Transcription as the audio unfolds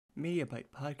Mediabyte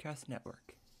Podcast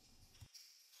Network.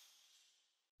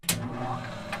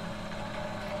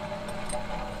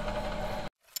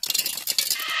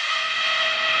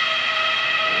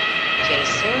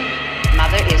 Jason,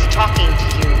 Mother is talking to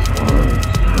you.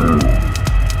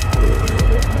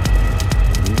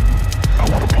 I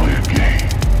want to play a game.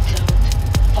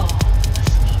 Don't fall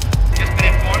asleep. Just been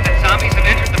informed that zombies have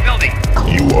entered the building.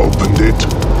 You opened it.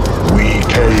 We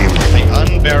came. The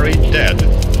unburied dead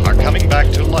are coming back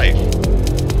to life.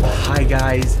 Hi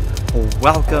guys,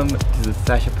 welcome to the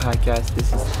Slasher Podcast.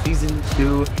 This is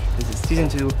season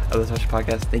 2. Of the Slasher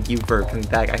Podcast. Thank you for coming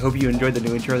back. I hope you enjoyed the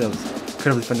new intro. That was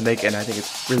incredibly fun to make, and I think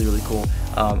it's really cool.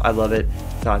 I love it.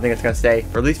 So I think it's gonna stay,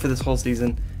 or at least for this whole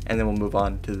season, and then we'll move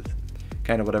on to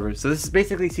kind of whatever. So this is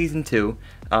basically season 2.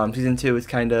 Season 2 is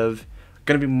kind of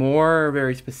gonna be more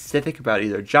very specific about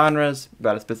either genres,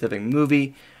 about a specific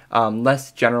movie,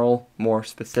 less general, more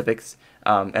specifics.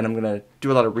 And I'm going to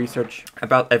do a lot of research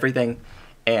about everything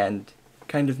and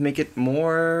kind of make it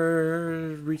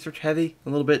more research heavy, a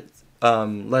little bit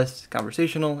less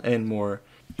conversational and more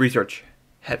research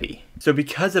heavy. So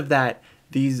because of that,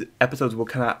 these episodes will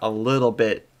come out a little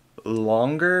bit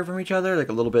longer from each other, like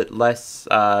a little bit less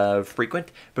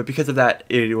frequent. But because of that,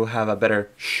 it will have a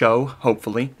better show,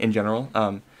 hopefully, in general,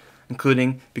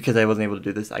 including because I wasn't able to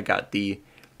do this,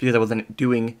 because I wasn't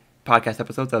doing podcast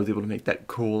episodes, I was able to make that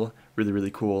cool, really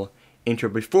cool intro.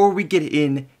 Before we get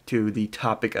into the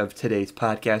topic of today's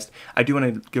podcast, I do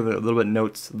want to give a little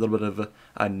bit of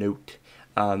a note.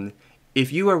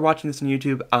 If you are watching this on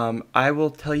YouTube, I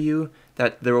will tell you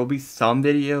that there will be some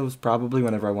videos, probably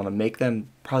whenever I want to make them,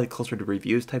 probably closer to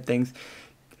reviews type things.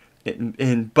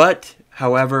 But,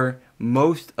 however,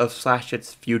 most of Slash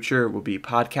Hit's future will be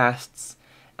podcasts.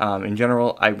 In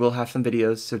general, I will have some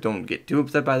videos, so don't get too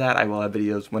upset by that. I will have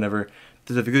videos whenever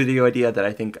there's a video idea that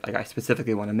I think I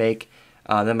specifically want to make.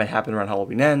 That might happen around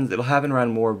Halloween Ends. It'll happen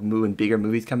around more new and bigger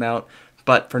movies come out.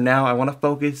 But for now, I want to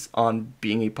focus on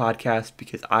being a podcast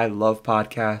because I love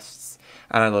podcasts,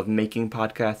 and I love making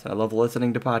podcasts, and I love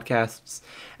listening to podcasts.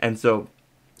 And so,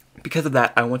 because of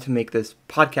that, I want to make this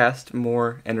podcast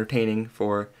more entertaining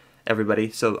for everybody.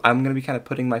 So I'm going to be kind of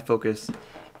putting my focus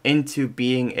into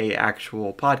being a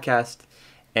actual podcast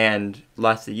and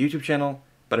less a YouTube channel.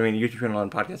 But I mean, a YouTube channel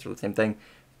and podcast are the same thing.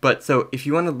 But so if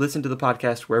you want to listen to the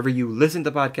podcast wherever you listen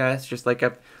to podcasts, just look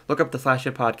up the Slash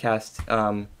Hit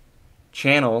Podcast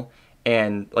channel,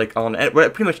 and like on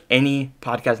pretty much any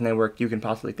podcast network you can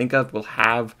possibly think of will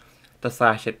have the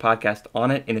Slash Hit Podcast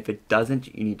on it. And if it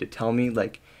doesn't, you need to tell me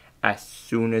like as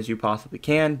soon as you possibly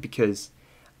can, because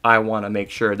I want to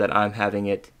make sure that I'm having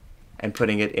it and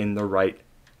putting it in the right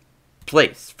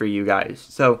place for you guys.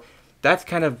 So that's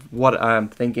kind of what I'm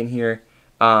thinking here.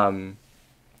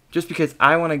 Just because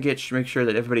I want to make sure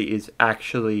that everybody is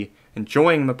actually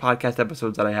enjoying the podcast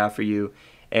episodes that I have for you,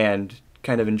 and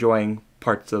kind of enjoying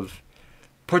parts of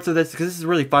this, because this is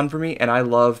really fun for me, and I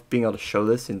love being able to show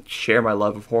this and share my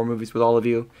love of horror movies with all of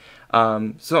you.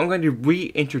 So I'm going to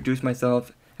reintroduce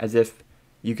myself as if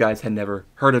you guys had never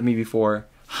heard of me before.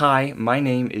 Hi, my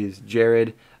name is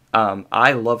Jared.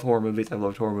 I love horror movies. I've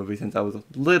loved horror movies since I was a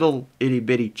little itty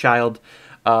bitty child.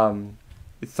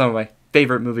 It's some of my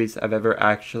favorite movies I've ever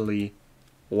actually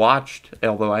watched,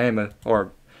 although I am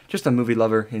just a movie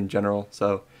lover in general.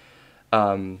 So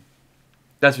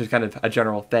that's just kind of a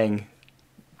general thing.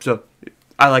 So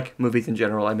I like movies in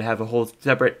general. I have a whole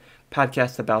separate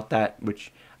podcast about that,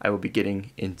 which I will be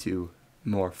getting into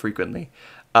more frequently.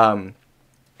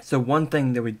 So one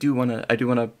thing that I do want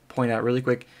to point out really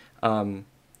quick. So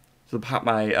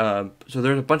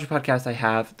there's a bunch of podcasts I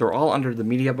have. They're all under the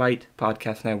Mediabyte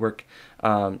Podcast Network.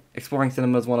 Exploring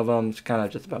Cinema is one of them. It's kind of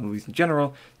just about movies in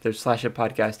general. There's Slash It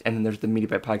Podcast, and then there's the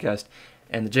Mediabyte Podcast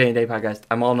and the J&A Podcast.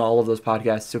 I'm on all of those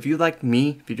podcasts. So if you like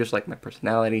me, if you just like my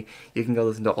personality, you can go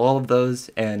listen to all of those,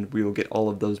 and we will get all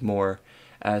of those more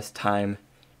as time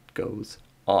goes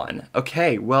on.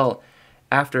 Okay, well,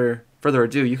 after further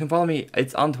ado, you can follow me.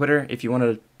 It's on Twitter if you want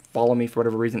to follow me for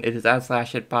whatever reason. It is at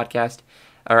Slash It Podcast.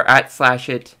 Or at Slash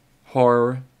It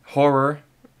Horror.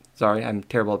 Sorry, I'm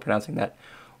terrible at pronouncing that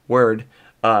word.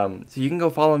 So you can go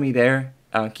follow me there.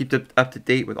 Keep up to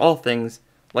date with all things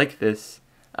like this.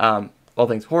 All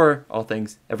things horror, all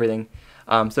things everything.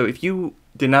 So if you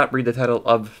did not read the title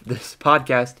of this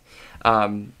podcast,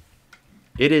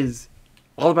 it is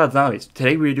all about zombies.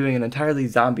 Today we're doing an entirely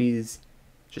zombies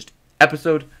just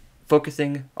episode,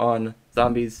 focusing on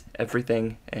zombies,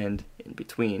 everything, and in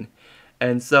between.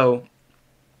 And so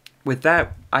with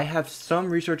that, I have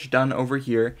some research done over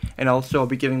here, and also I'll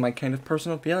be giving my kind of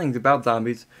personal feelings about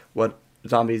zombies, what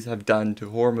zombies have done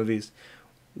to horror movies,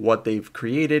 what they've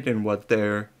created, and what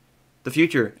their the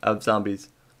future of zombies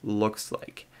looks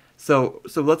like. So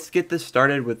let's get this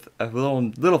started with a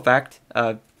little fact.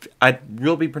 I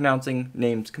will be pronouncing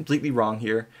names completely wrong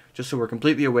here, just so we're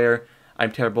completely aware.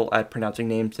 I'm terrible at pronouncing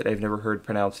names that I've never heard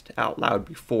pronounced out loud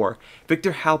before.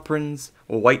 Victor Halpern's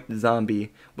White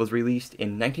Zombie was released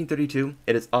in 1932.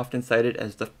 It is often cited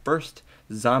as the first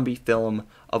zombie film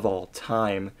of all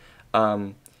time.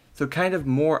 So kind of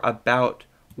more about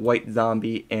White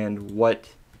Zombie and what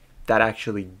that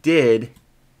actually did.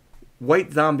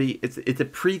 White Zombie, it's a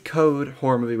pre-code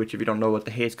horror movie, which if you don't know what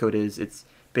the Hays Code is, it's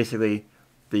basically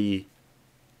the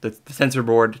censor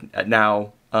board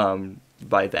now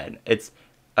by then. It's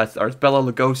stars Bela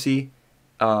Lugosi,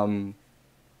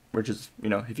 which is,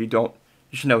 if you don't,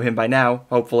 you should know him by now,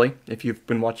 hopefully, if you've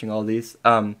been watching all these.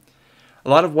 A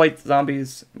lot of White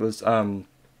Zombies was, there's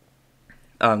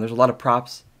a lot of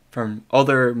props from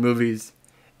other movies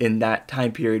in that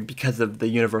time period because of the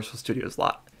Universal Studios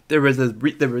lot. There was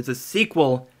a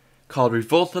sequel called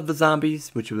Revolt of the Zombies,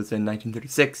 which was in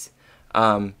 1936.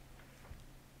 The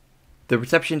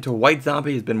reception to White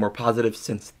Zombie has been more positive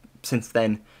since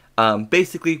then.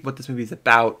 Basically, what this movie is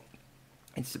about,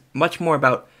 it's much more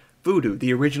about voodoo,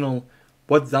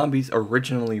 what zombies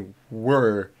originally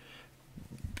were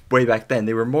way back then.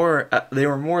 They were more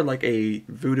like a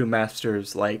voodoo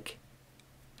master's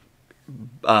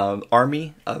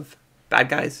army of bad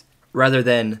guys, rather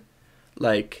than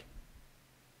like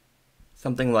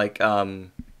something like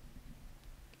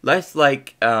less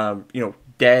like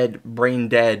brain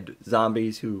dead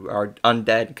zombies who are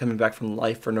undead coming back from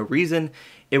life for no reason.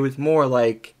 It was more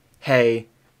like, hey,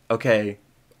 okay,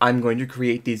 I'm going to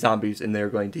create these zombies and they're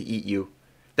going to eat you.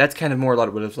 That's kind of more a lot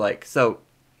of what it was like. So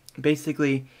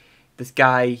basically, this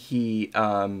guy, he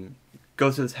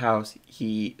goes to this house.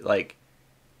 He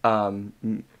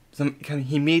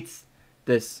he meets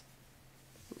this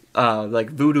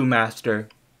voodoo master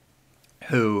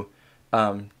who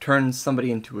turns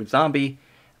somebody into a zombie.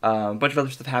 A bunch of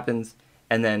other stuff happens,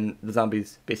 and then the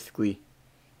zombies basically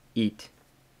eat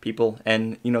people.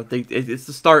 And it's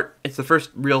the start. It's the first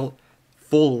real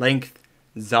full-length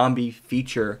zombie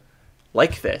feature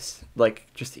like this,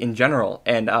 just in general.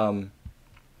 And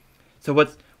so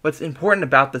what's important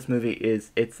about this movie is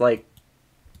it's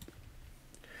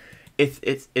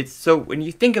so when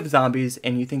you think of zombies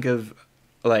and you think of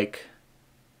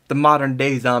the modern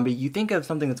day zombie, you think of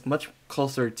something that's much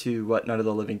closer to what Night of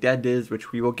the Living Dead is,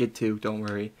 which we will get to, don't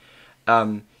worry.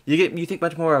 You think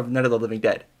much more of Night of the Living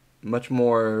Dead, much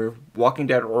more Walking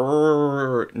Dead,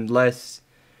 and less,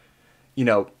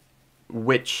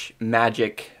 witch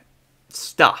magic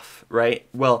stuff, right?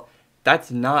 Well, that's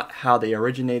not how they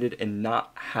originated and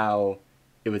not how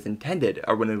it was intended,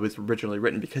 or when it was originally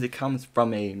written, because it comes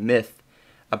from a myth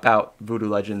about voodoo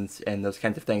legends and those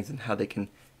kinds of things and how they can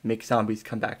make zombies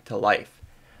come back to life.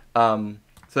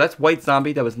 So that's White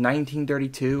Zombie. That was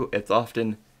 1932. It's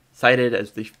often cited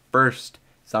as the first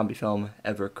zombie film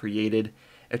ever created,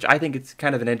 which I think it's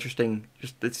kind of an interesting,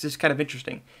 it's just kind of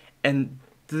interesting. And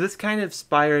this kind of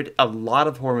inspired a lot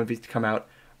of horror movies to come out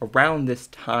around this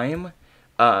time.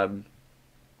 So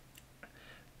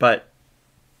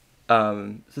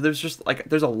there's just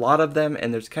there's a lot of them,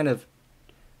 and there's kind of,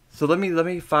 so let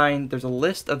me find, there's a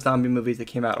list of zombie movies that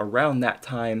came out around that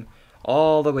time,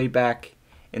 all the way back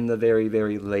in the very,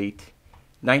 very late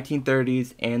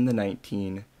 1930s and the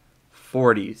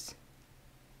 1940s.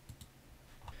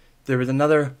 There was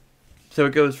another, so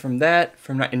it goes from that,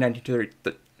 in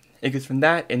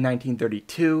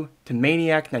 1932 to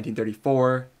Maniac,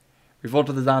 1934, Revolt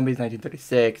of the Zombies,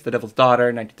 1936, The Devil's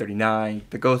Daughter, 1939,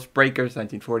 The Ghost Breakers,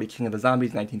 1940, King of the Zombies,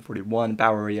 1941,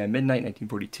 Bowery at Midnight,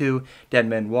 1942, Dead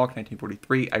Men Walk,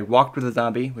 1943, I Walked with a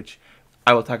Zombie, which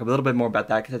I will talk a little bit more about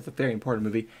that because that's a very important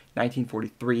movie,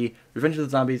 1943, Revenge of the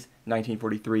Zombies,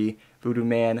 1943, Voodoo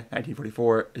Man,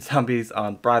 1944, Zombies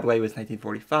on Broadway was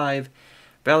 1945,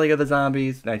 Valley of the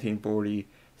Zombies,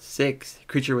 1946,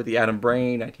 Creature with the Atom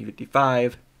Brain,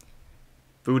 1955,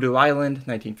 Voodoo Island,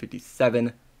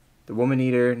 1957, The Woman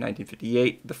Eater,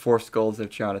 1958, The Four Skulls of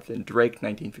Jonathan Drake,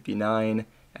 1959,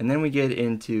 and then we get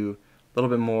into a little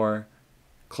bit more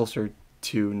closer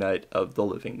to Night of the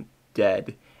Living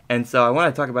Dead. And so I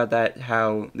want to talk about that,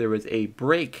 how there was a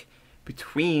break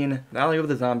between Valley of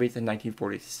the Zombies in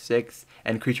 1946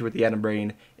 and Creature with the Atom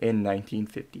Brain in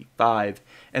 1955.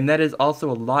 And that is also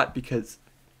a lot because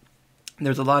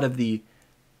there's a lot of the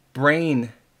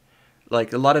brain,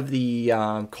 a lot of the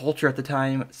culture at the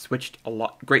time switched a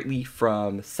lot greatly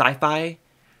from sci-fi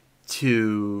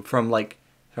to from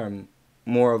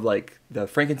more of the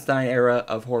Frankenstein era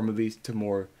of horror movies to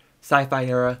more sci-fi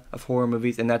era of horror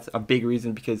movies, and that's a big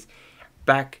reason because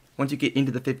back once you get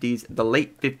into the 50s, the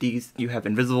late 50s, you have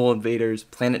Invisible Invaders,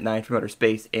 Planet 9 from Outer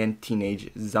Space, and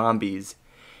Teenage Zombies.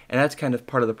 And that's kind of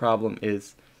part of the problem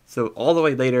is, so all the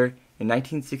way later, in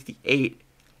 1968,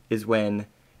 is when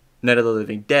Night of the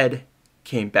Living Dead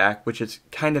came back, which is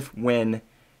kind of when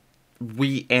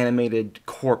reanimated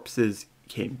corpses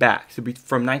came back. So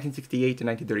from 1968 to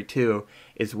 1932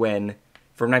 is when,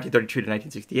 from 1932 to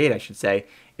 1968, I should say,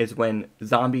 is when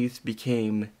zombies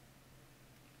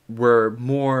were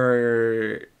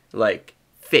more like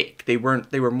fake. They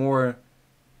were more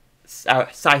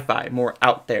sci-fi, more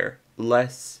out there,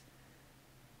 less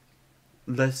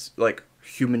like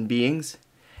human beings.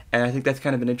 And I think that's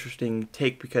kind of an interesting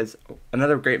take, because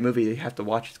another great movie you have to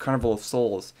watch is Carnival of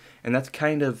Souls, and that's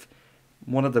kind of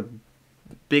one of the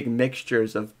big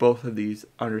mixtures of both of these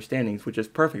understandings, which is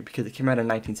perfect because it came out in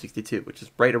 1962, which is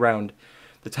right around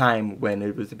the time when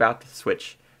it was about to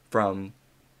switch from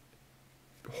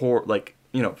horror, like,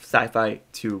 sci-fi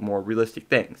to more realistic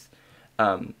things.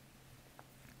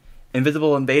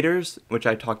 Invisible Invaders, which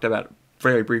I talked about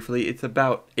very briefly, it's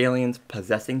about aliens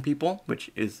possessing people, which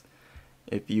is,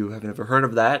 if you have never heard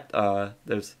of that,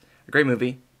 there's a great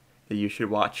movie that you should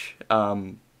watch.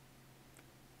 I'm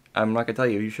not gonna tell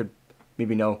you. You should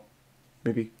maybe know.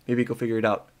 Maybe go figure it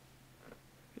out.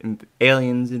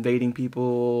 Aliens invading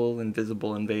people,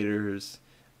 invisible invaders.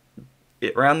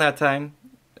 Around that time,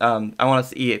 I want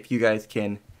to see if you guys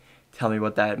can tell me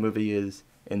what that movie is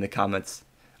in the comments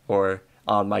or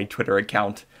on my Twitter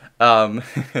account.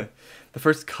 The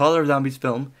first color zombies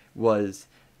film was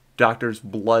Dr.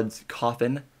 Blood's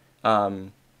Coffin.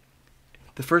 The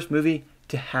first movie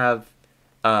to have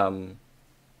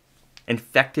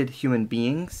infected human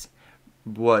beings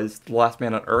was The Last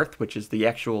Man on Earth, which is the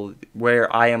actual,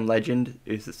 where I Am Legend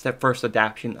is the first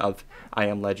adaptation of I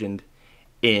Am Legend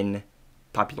in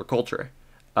popular culture.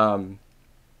 And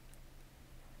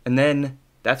then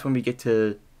that's when we get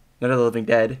to Night of the Living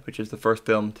Dead, which is the first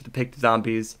film to depict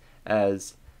zombies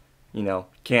as,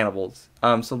 cannibals.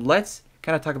 So let's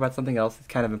kind of talk about something else that's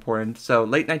kind of important. So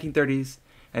late 1930s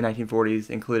and 1940s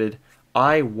included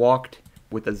I Walked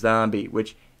with a Zombie,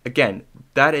 which, again,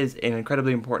 that is an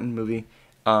incredibly important movie.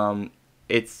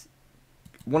 It's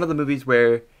one of the movies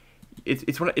where it's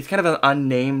kind of an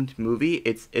unnamed movie.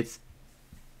 It's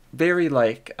very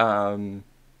like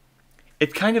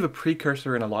it's kind of a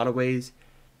precursor in a lot of ways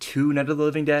to Night of the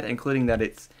Living Dead, including that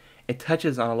it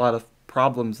touches on a lot of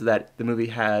problems that the movie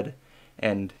had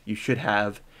and you should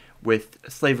have with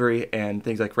slavery and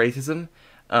things like racism.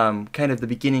 Kind of the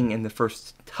beginning and the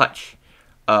first touch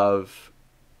of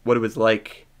what it was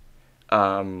like.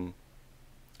 And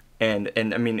I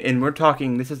mean, and we're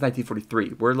talking, this is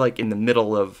 1943. We're like in the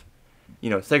middle of,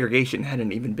 segregation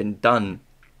hadn't even been done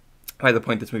by the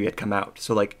point this movie had come out.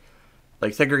 So like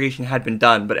segregation had been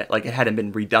done, but it hadn't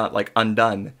been redone,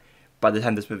 undone by the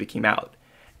time this movie came out.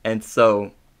 And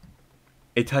so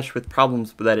it touched with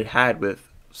problems that it had with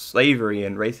slavery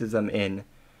and racism in,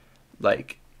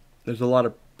 there's a lot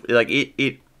of,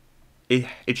 it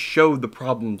showed the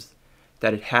problems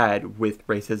that it had with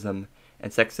racism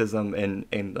and sexism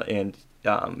and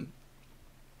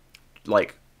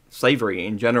slavery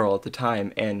in general at the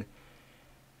time. And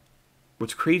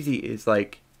what's crazy is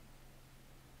it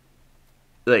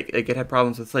had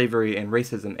problems with slavery and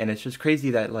racism, and it's just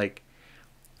crazy that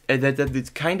that it's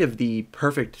kind of the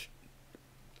perfect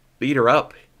leader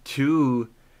up to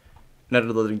Night of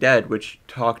the Living Dead, which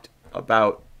talked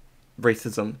about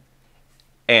racism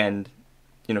and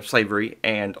slavery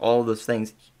and all those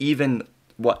things. Even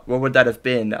what would that have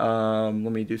been? Let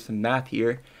me do some math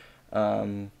here.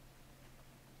 God,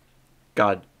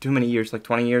 too many years,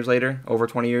 20 years later, over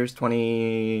 20 years,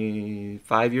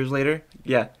 25 years later.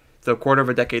 Yeah, so a quarter of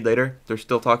a decade later, they're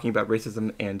still talking about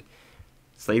racism and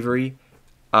slavery.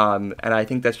 And I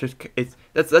think that's just,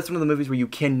 that's one of the movies where you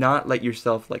cannot let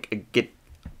yourself get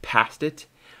past it,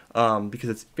 because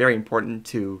it's very important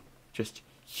to just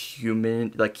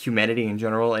humanity in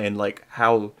general, and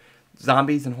how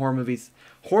zombies and horror movies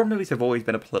have always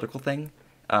been a political thing.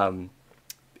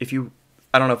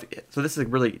 I don't know so this is a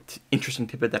really interesting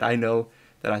tidbit that I know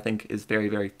that I think is very,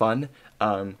 very fun.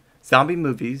 Zombie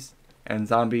movies and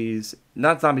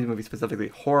not zombie movies specifically,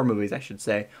 horror movies I should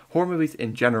say, horror movies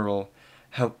in general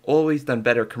have always done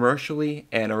better commercially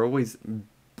and are always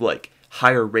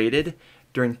higher rated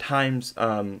during times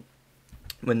when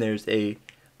there's a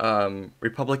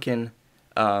Republican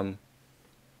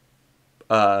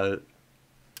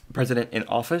president in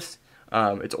office.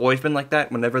 It's always been like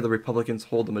that. Whenever the Republicans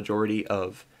hold the majority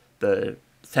of the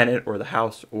Senate or the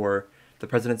House or the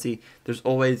presidency, there's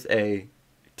always a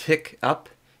tick up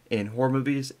in horror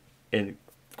movies,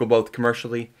 both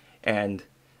commercially and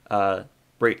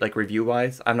review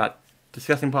wise. I'm not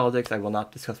discussing politics. I will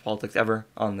not discuss politics ever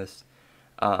on this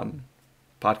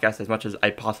podcast, as much as I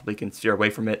possibly can steer away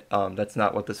from it. That's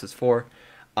not what this is for.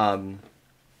 But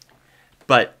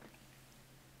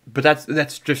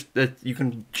that's just that you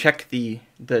can check the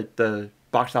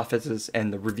box offices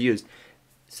and the reviews.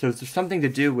 So there's something to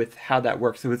do with how that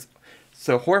works.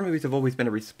 So horror movies have always been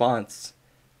a response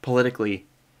politically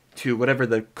to whatever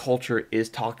the culture is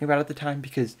talking about at the time,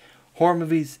 because horror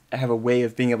movies have a way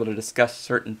of being able to discuss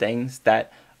certain things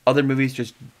that other movies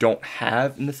just don't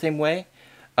have in the same way.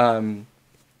 So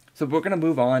we're gonna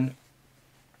move on.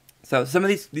 So some of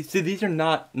these are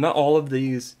not all of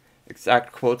these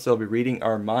exact quotes I'll be reading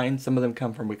are mine. Some of them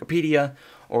come from Wikipedia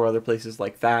or other places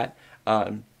like that.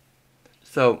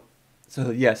 So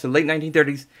late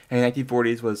 1930s and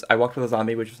 1940s was I Walked with a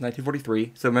Zombie, which was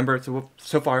 1943. So remember,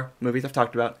 so far, movies I've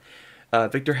talked about.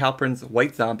 Victor Halpern's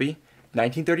White Zombie,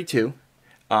 1932.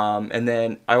 And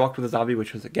then I Walked with a Zombie,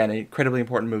 which was, again, an incredibly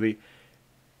important movie.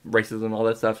 Racism, all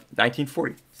that stuff,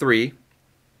 1943.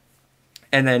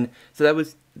 And then, so that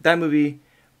was that movie,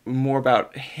 more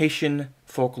about Haitian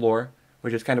folklore,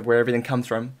 which is kind of where everything comes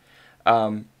from,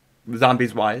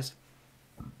 zombies-wise.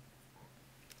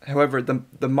 However,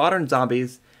 the modern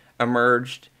zombies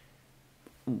emerged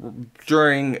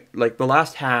during the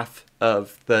last half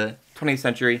of the 20th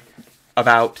century,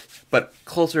 but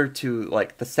closer to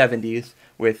the 70s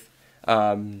with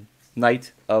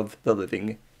Night of the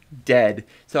Living Dead.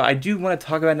 So I do want to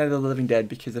talk about Night of the Living Dead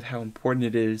because of how important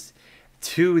it is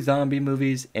to zombie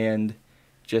movies and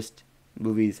just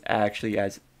movies actually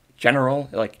as general,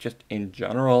 just in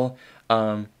general.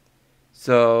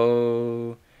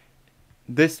 So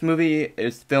this movie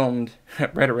is filmed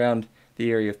right around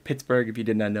the area of Pittsburgh. If you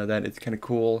did not know that, it's kind of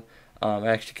cool. I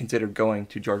actually considered going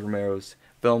to George Romero's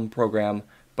film program,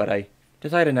 but I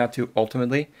decided not to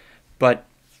ultimately. But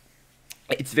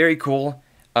it's very cool.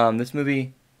 This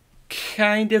movie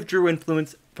kind of drew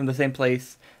influence from the same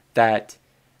place that,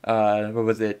 what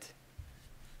was it?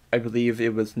 I believe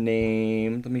it was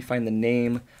named, let me find the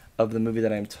name of the movie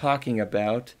that I'm talking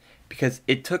about, because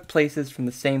it took places from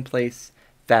the same place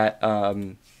that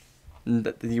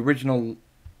the original,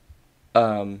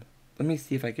 let me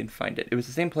see if I can find it. It was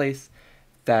the same place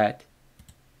that,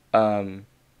 let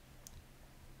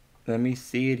me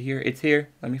see it here. It's here.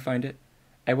 Let me find it.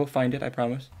 I will find it, I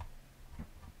promise.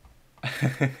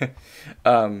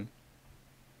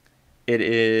 It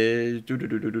is,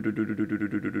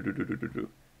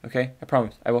 okay, I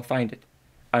promise, I will find it.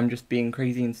 I'm just being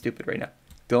crazy and stupid right now.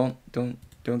 Don't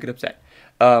get upset.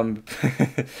 Yeah,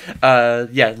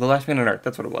 The Last Man on Earth,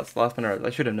 that's what it was. The Last Man on Earth, I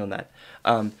should have known that.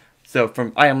 So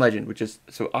from I Am Legend, which is,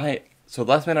 so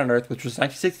Last Man on Earth, which was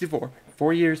 1964,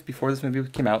 4 years before this movie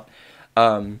came out,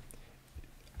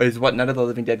 is what Night of the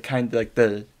Living Dead kind of,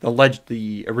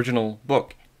 the original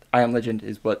book, I Am Legend,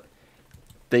 is what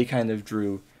they kind of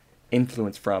drew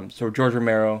influence from. So George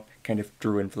Romero kind of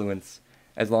drew influence,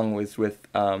 as long as with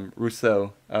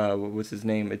Russo, what was his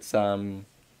name? It's John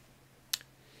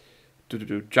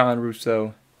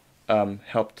Russo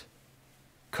helped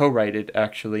co-write it,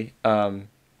 actually.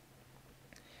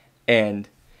 And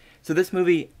so this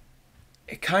movie,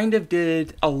 it kind of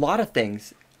did a lot of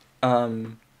things.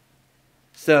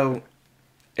 So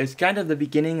it's kind of the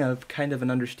beginning of kind of an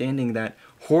understanding that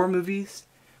horror movies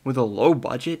with a low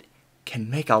budget can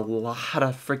make a lot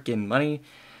of freaking money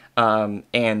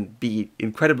and be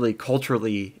incredibly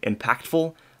culturally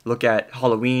impactful. Look at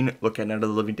Halloween, look at Night of the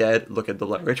Living Dead, look at the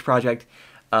Blair Witch Project.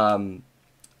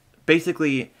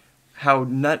 Basically, how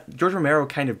George Romero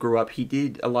kind of grew up. He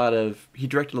directed a lot of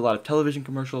television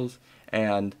commercials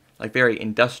and very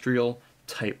industrial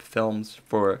type films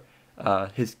for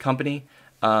his company,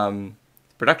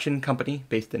 production company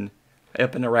based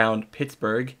up and around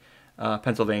Pittsburgh,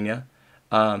 Pennsylvania.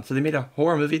 So they made a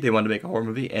horror movie. They wanted to make a horror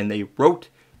movie, and they wrote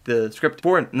the script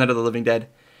for Night of the Living Dead.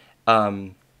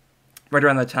 Right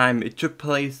around that time, it took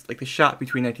place, the shot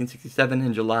between 1967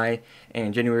 in July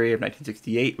and January of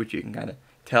 1968, which you can kind of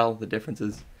tell the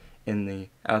differences in the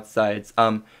outsides.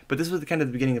 But this was kind of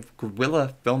the beginning of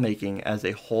guerrilla filmmaking as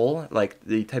a whole,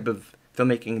 the type of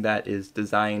filmmaking that is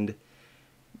designed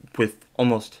with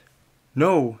almost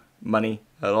no money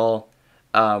at all.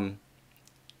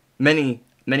 Many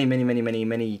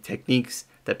techniques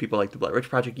that people like the Blair Witch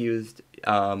Project used,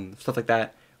 stuff like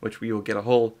that, which we will get I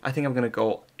think I'm going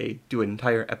to do an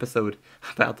entire episode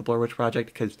about the Blair Witch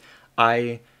Project, because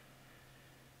I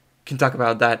can talk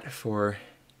about that for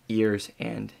years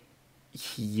and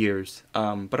years, but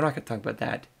I'm not going to talk about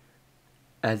that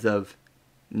as of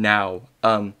now.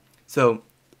 So,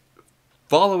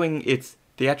 following its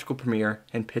theatrical premiere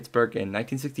in Pittsburgh in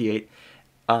 1968,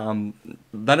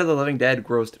 Night of the Living Dead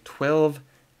grossed $12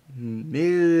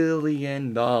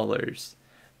 million.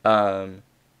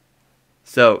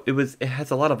 So it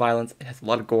has a lot of violence, it has a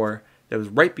lot of gore. That was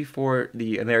right before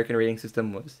the American rating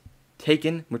system was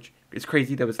taken, which is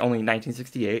crazy. That was only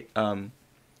 1968.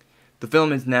 The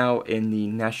film is now in the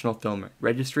National Film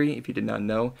Registry, if you did not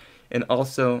know. And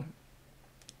also,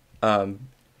 Dwayne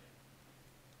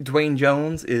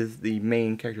Jones is the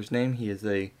main character's name. He is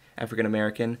a African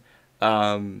American.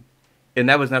 And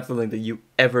that was not something that you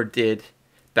ever did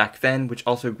back then, which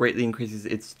also greatly increases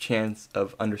its chance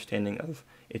of understanding of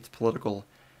its political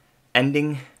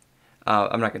ending.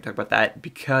 I'm not going to talk about that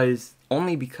because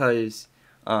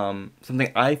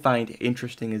something I find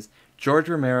interesting is George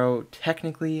Romero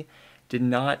technically did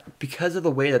not, because of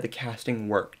the way that the casting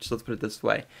worked. So let's put it this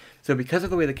way. So because of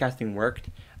the way the casting worked,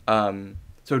 so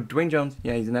Dwayne Jones,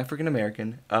 yeah, he's an African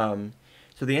American. So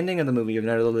the ending of the movie of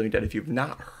Night of the Living Dead, if you've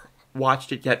not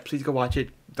watched it yet, please go watch it.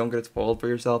 Don't get it spoiled for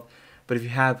yourself. But if you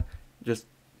have, just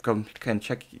go and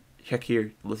check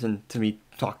here, listen to me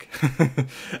talk.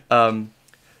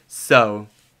 So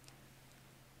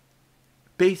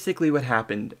basically what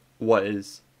happened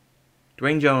was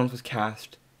Dwayne Jones was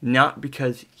cast not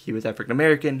because he was African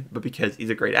American, but because he's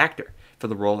a great actor for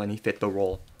the role and he fit the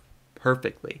role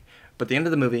perfectly. But at the end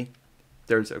of the movie,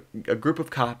 there's a group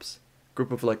of cops,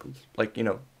 group of like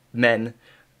men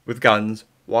with guns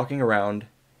walking around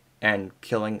and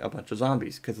killing a bunch of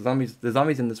zombies, because the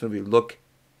zombies in this movie look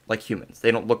like humans.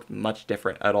 They don't look much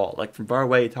different at all. Like from far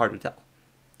away, it's hard to tell.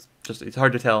 It's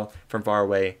hard to tell from far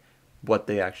away what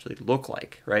they actually look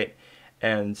like, right?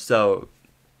 And so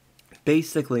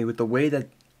basically with the way that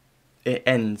it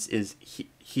ends is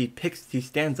he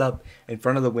stands up in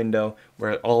front of the window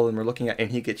where all of them are looking at,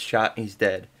 and he gets shot and he's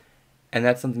dead. And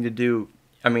that's something to do,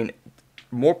 I mean,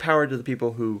 more power to the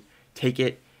people who take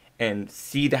it and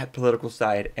see that political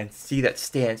side and see that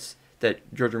stance that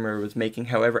George Romero was making.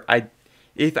 However,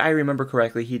 if I remember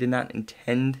correctly, he did not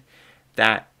intend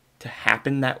that to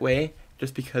happen that way,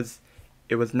 just because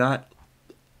it was not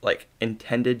like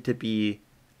intended to be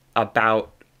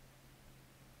about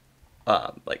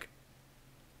like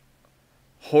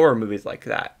horror movies like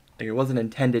that. Like, it wasn't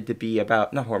intended to be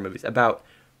about, not horror movies, about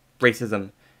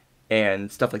racism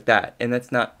and stuff like that. And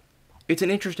that's not, it's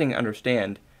an interesting to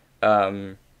understand.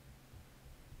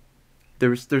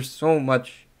 There's so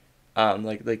much,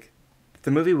 like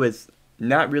the movie was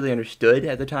not really understood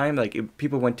at the time. Like,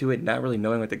 people went to it not really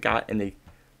knowing what they got, and they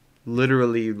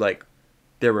literally, like,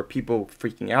 there were people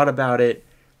freaking out about it,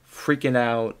 freaking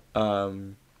out.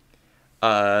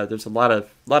 There's a lot of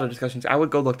discussions. I would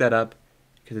go look that up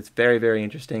because it's very, very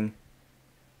interesting.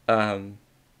 You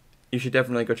should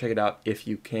definitely go check it out if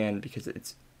you can, because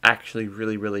it's actually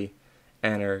really, really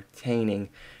entertaining.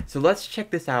 So let's check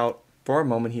this out for a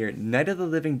moment here. Night of the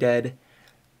Living Dead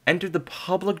entered the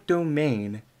public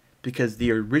domain because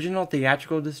the original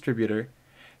theatrical distributor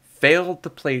failed to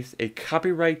place a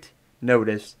copyright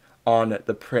notice on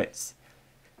the prints.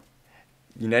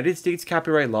 United States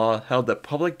copyright law held that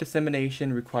public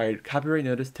dissemination required copyright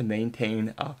notice to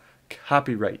maintain a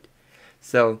copyright.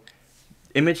 So,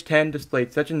 Image 10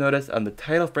 displayed such a notice on the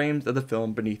title frames of the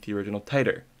film beneath the original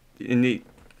title.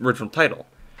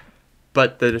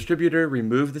 But the distributor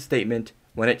removed the statement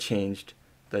when it changed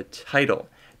the title.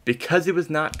 Because it was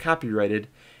not copyrighted,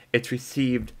 it's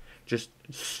received just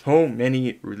so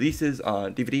many releases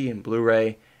on DVD and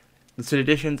Blu-ray. Listed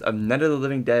editions of Night of the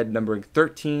Living Dead numbering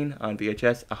 13 on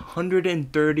VHS,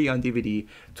 130 on DVD,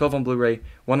 12 on Blu-ray,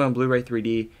 1 on Blu-ray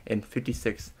 3D, and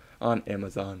 56 on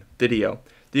Amazon Video.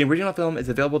 The original film is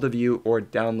available to view or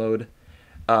download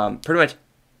pretty much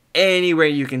anywhere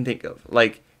you can think of.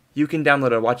 Like, you can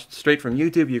download it, watch it straight from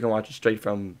YouTube, you can watch it straight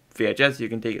from VHS, you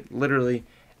can take it literally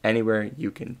anywhere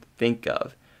you can think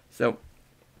of. So,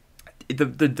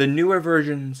 the newer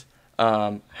versions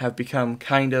have become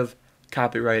kind of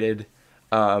copyrighted,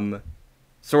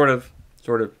 sort of,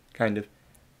 kind of,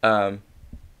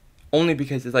 only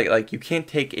because it's like you can't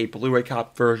take a Blu-ray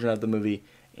cop version of the movie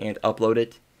and upload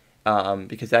it,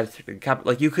 because that's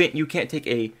like you can't take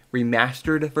a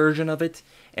remastered version of it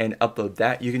and upload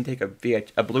that. You can take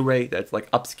a Blu-ray that's like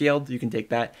upscaled. You can take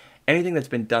that. Anything that's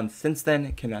been done since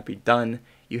then cannot be done.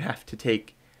 You have to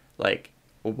take like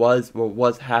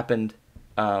what happened.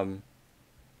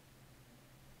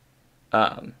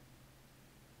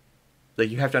 Like,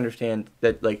 you have to understand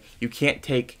that, like, you can't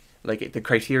take like the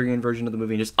Criterion version of the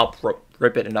movie and just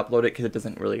rip it and upload it, because it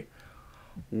doesn't really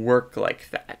work like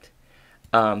that.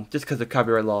 Just because of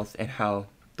copyright laws and how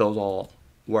those all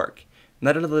work.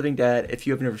 Night of the Living Dead, if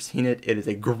you have never seen it, it is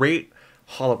a great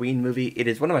Halloween movie. It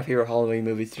is one of my favorite Halloween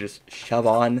movies to just shove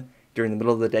on during the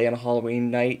middle of the day on a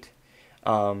Halloween night.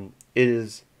 It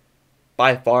is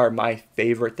by far my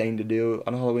favorite thing to do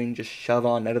on Halloween, just shove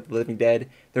on Night of the Living Dead.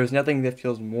 There's nothing that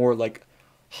feels more like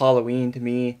Halloween to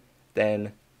me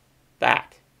than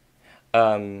that.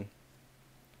 So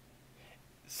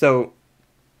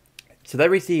that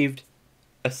received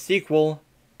a sequel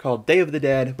called Day of the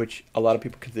Dead, which a lot of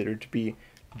people consider to be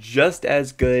just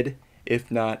as good,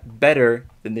 if not better,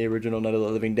 than the original Night of the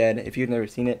Living Dead. If you've never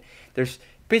seen it, there's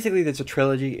a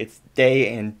trilogy. It's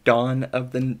Day and Dawn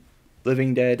of the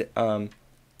Living Dead. You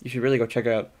should really go check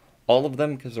out all of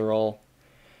them because they're all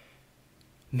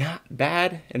not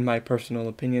bad in my personal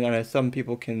opinion. I know some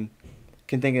people can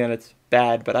think that it's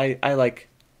bad, but I like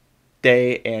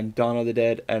Day and Dawn of the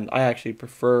Dead, and I actually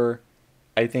prefer.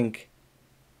 I think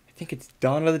it's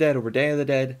Dawn of the Dead over Day of the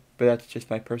Dead, but that's just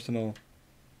my personal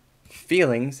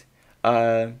feelings.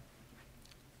 So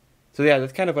yeah,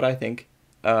 that's kind of what I think.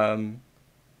 So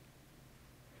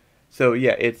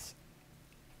yeah,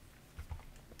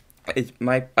 I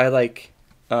like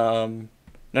Night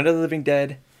of the Living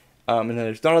Dead, and then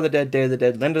there's Dawn of the Dead, Day of the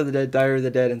Dead, Land of the Dead, Diary of the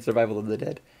Dead, and Survival of the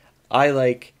Dead. I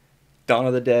like Dawn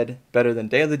of the Dead better than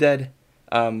Day of the Dead.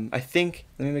 I think,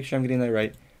 let me make sure I'm getting that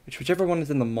right. Whichever one is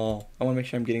in the mall, I want to make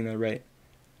sure I'm getting that right.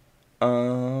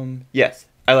 Yes,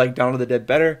 I like Dawn of the Dead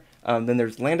better. Then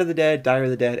there's Land of the Dead, Diary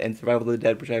of the Dead, and Survival of the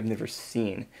Dead, which I've never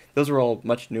seen. Those are all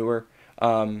much newer.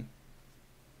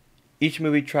 Each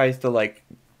movie tries to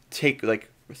take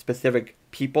specific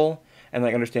people and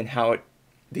understand how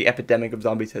the epidemic of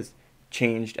zombies has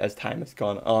changed as time has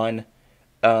gone on.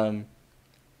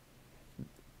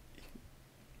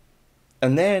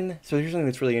 And then, so here's something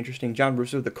that's really interesting. John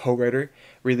Russo, the co-writer,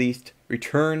 released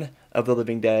Return of the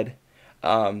Living Dead.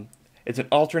 It's an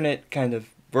alternate kind of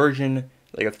version,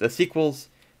 of the sequels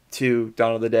to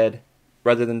Dawn of the Dead,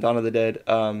 rather than Dawn of the Dead.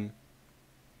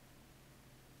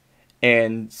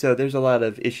 And so there's a lot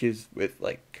of issues with,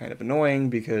 kind of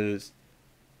annoying because,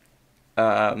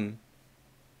 John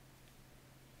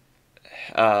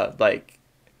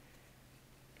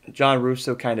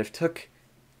Russo kind of took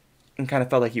and kind of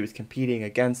felt like he was competing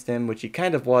against him, which he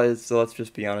kind of was, so let's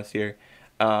just be honest here.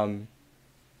 Then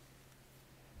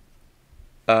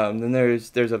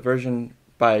there's a version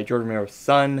by George Romero's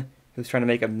son, who's trying to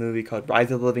make a movie called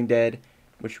Rise of the Living Dead,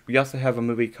 which we also have a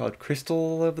movie called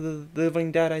Crystal of the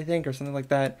Living Dead, I think, or something like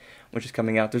that, which is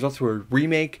coming out. There's also a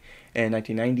remake in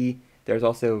 1990. There's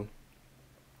also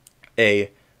a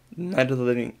Night of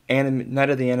the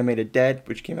Animated Dead,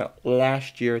 which came out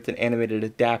last year. It's an animated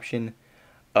adaptation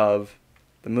of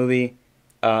the movie.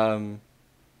 And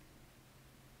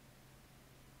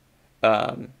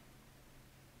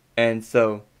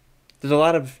so there's a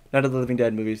lot of Night of the Living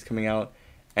Dead movies coming out,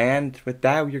 and with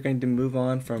that we're going to move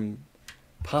on from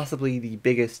possibly the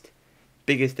biggest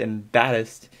and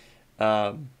baddest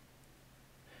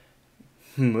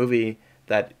movie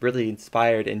that really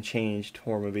inspired and changed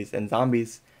horror movies and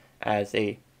zombies as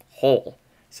a whole.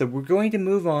 So we're going to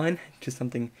move on to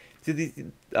something that's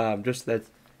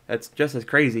just as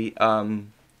crazy. Well,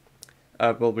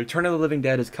 Return of the Living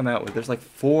Dead has come out with, there's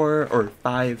 4 or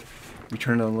 5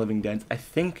 Return of the Living Dead. I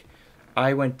think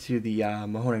I went to the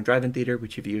Mahoning Drive-In Theater,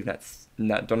 which if you don't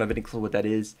have any clue what that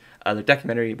is, the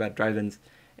documentary about drive-ins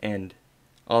and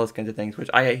all those kinds of things, which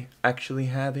I actually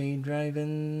have a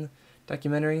drive-in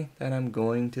documentary that I'm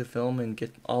going to film and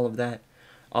get all of that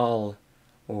all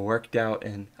worked out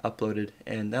and uploaded,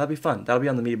 and that'll be fun. That'll be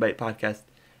on the Media Bite podcast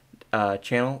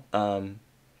channel.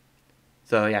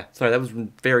 So yeah, sorry, that was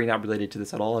very not related to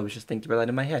this at all. I was just thinking about that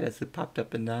in my head as it popped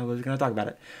up, and I was going to talk about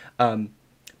it.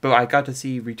 But I got to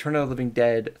see Return of the Living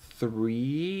Dead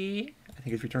 3. I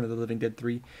think it's Return of the Living Dead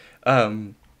 3.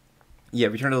 Return of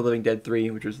the Living Dead 3,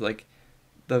 which was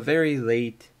the very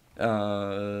late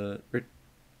 90s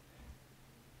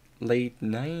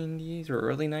or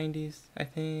early 90s, I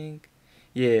think.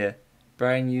 Yeah,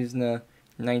 Brian Usna,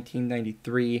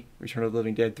 1993, Return of the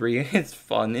Living Dead 3. It's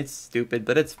fun. It's stupid,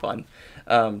 but it's fun.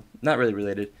 Not really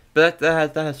related. But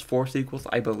that has 4 sequels,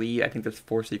 I believe. I think there's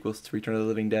 4 sequels to Return of the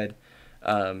Living Dead.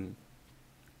 Dawn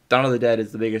of the Dead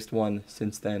is the biggest one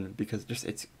since then, because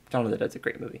Dawn of the Dead's a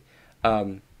great movie.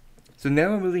 So now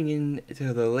we're moving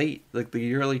into the early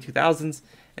 2000s,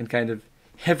 and kind of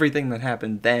everything that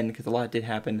happened then, because a lot did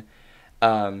happen.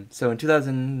 So in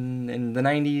the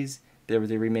 90s, there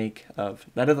was a remake of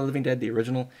Night of the Living Dead, the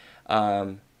original.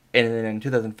 And then in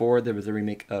 2004, there was a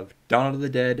remake of Dawn of the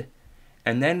Dead.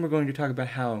 And then we're going to talk about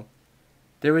how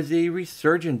there was a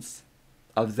resurgence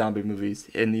of zombie movies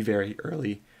in the very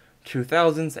early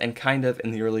 2000s and kind of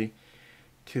in the early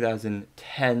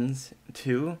 2010s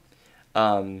too.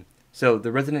 So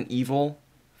the Resident Evil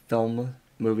film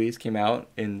movies came out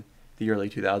in the early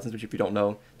 2000s, which if you don't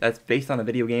know, that's based on a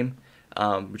video game,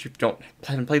 which if you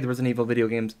haven't played the Resident Evil video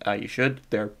games, you should.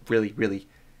 They're really, really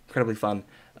incredibly fun.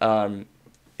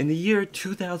 In the year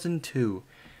 2002,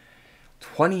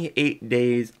 28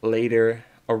 days later,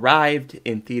 arrived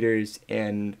in theaters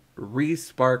and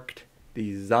re-sparked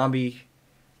the zombie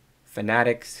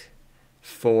fanatics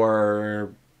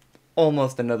for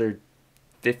almost another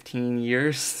 15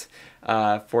 years,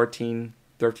 14,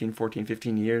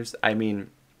 15 years. I mean,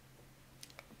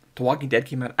 The Walking Dead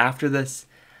came out after this.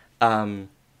 If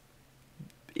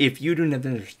you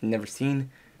never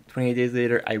seen 28 Days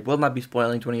Later, I will not be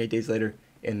spoiling 28 Days Later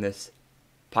in this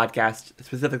podcast,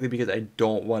 specifically because I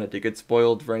don't want it to get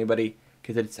spoiled for anybody,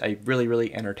 because it's a really,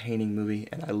 really entertaining movie,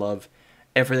 and I love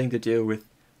everything to do with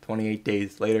 28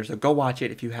 Days Later. So go watch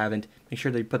it if you haven't. Make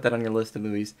sure that you put that on your list of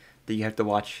movies that you have to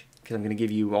watch, because I'm going to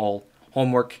give you all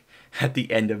homework at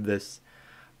the end of this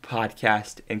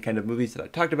podcast and kind of movies that I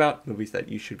talked about, movies that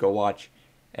you should go watch,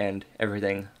 and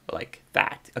everything like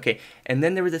that. Okay, and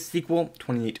then there was a sequel,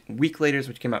 28 Weeks Later,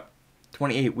 which came out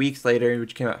 28 weeks later,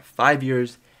 which came out 5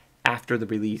 years after the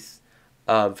release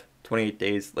of 28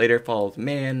 Days Later. Follows a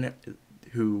man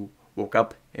who woke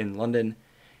up in London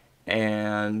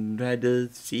and had to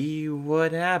see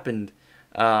what happened.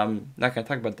 Not going to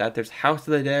talk about that. There's House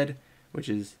of the Dead, which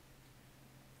is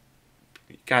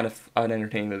kind of an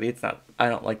entertaining movie. I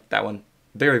don't like that one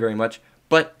very, very much,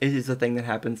 but it is a thing that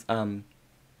happens.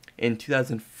 In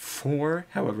 2004,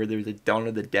 however, there was a Dawn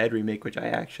of the Dead remake, which I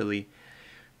actually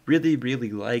really,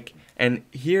 really like. And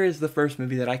here is the first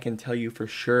movie that I can tell you for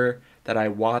sure that I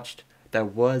watched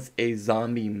that was a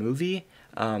zombie movie.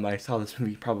 I saw this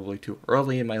movie probably too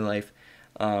early in my life.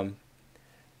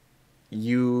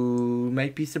 You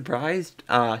might be surprised.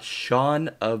 Shaun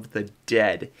of the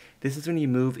Dead. This is when you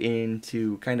move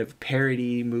into kind of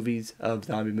parody movies of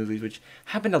zombie movies, which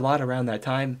happened a lot around that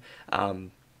time.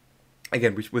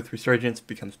 Again, with Resurgence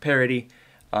becomes parody.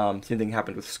 Same thing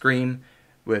happened with Scream.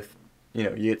 With, you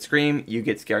get Scream, you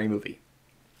get Scary Movie.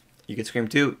 You get Scream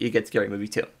 2, you get Scary Movie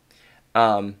 2.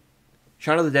 Shaun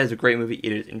of the Dead is a great movie.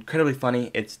 It is incredibly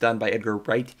funny. It's done by Edgar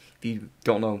Wright. If you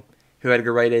don't know who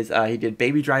Edgar Wright is, he did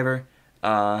Baby Driver.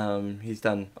 He's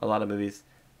done a lot of movies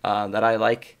that I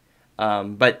like.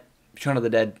 But Shaun of the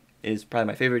Dead is probably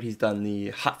my favorite. He's done the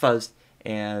Hot Fuzz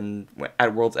and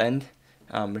At World's End,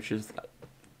 which is...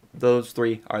 Those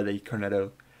three are the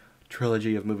Cornetto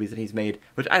trilogy of movies that he's made,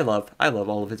 which I love. I love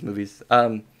all of his movies.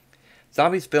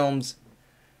 Zombies films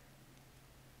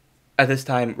at this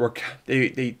time were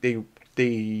they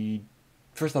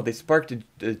first off, they sparked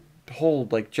a whole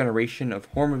generation of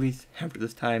horror movies after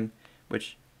this time,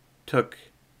 which took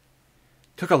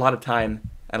a lot of time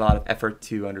and a lot of effort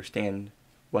to understand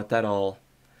what that all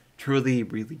truly,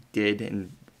 really did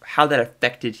and how that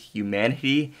affected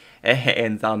humanity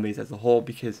and zombies as a whole,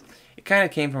 because it kind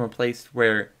of came from a place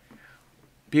where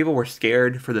people were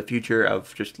scared for the future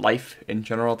of just life in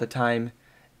general at the time.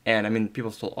 And I mean, people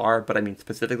still are, but I mean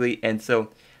specifically. And so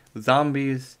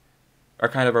zombies are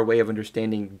kind of our way of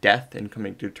understanding death and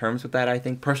coming to terms with that, I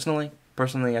think, personally.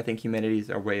 Personally, I think humanity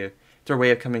is our way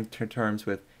of coming to terms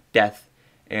with death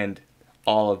and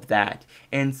all of that.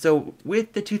 And so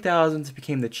with the 2000s, it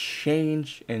became the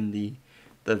change and the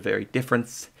very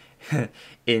difference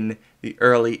in the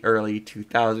early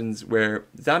 2000s, where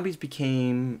zombies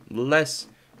became less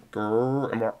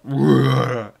and more...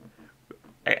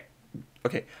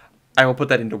 Okay, I will put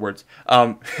that into words.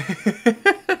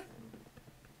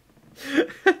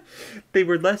 They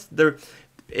were less...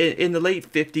 In the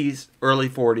late 50s, early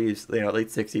 40s, late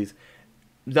 60s,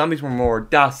 zombies were more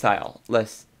docile,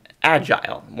 less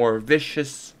agile, more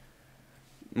vicious,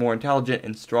 more intelligent,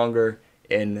 and stronger.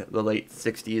 In the late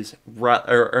 60s,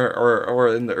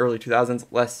 or in the early 2000s,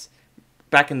 less.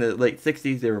 Back in the late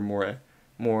 60s, they were more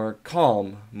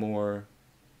calm, more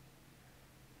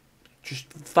just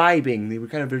vibing. They were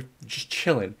kind of just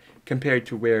chilling compared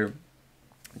to where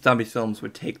zombie films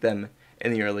would take them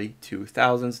in the early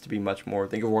 2000s to be much more.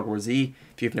 Think of World War Z.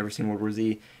 If you've never seen World War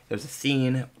Z, there's a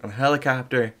scene on a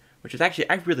helicopter, which is actually,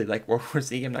 I really like World War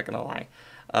Z. I'm not gonna lie.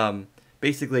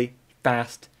 Basically,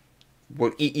 fast.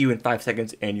 Will eat you in 5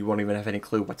 seconds and you won't even have any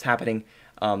clue what's happening.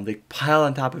 They pile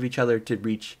on top of each other to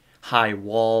reach high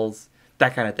walls,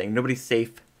 that kind of thing. Nobody's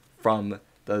safe from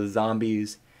the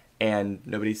zombies, and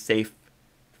nobody's safe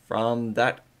from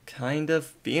that kind of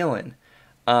feeling.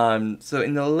 So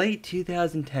in the late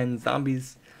 2010s,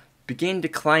 zombies began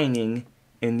declining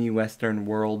in the Western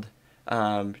world.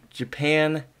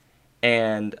 Japan,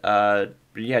 the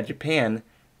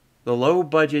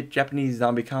low-budget Japanese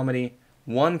zombie comedy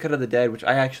One Cut of the Dead, which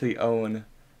I actually own.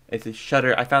 It's a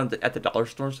Shudder. I found it at the dollar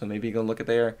store, so maybe you can look it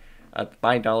there. at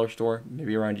my dollar store,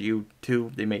 maybe around you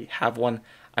too. They may have one.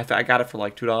 I got it for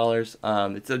like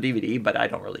 $2. It's a DVD, but I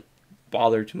don't really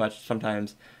bother too much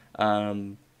sometimes.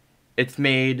 It's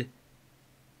made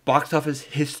box office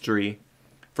history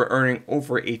for earning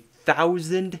over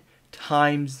 1,000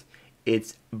 times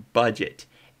its budget.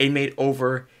 It made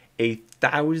over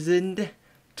 1,000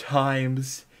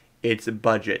 times its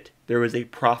budget. There was a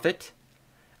profit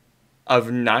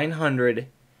of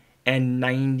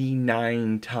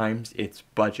 999 times its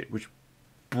budget, which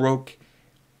broke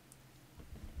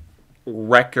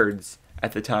records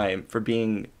at the time for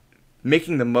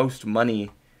making the most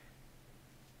money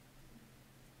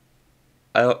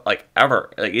like ever.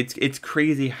 Like it's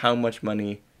crazy how much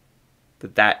money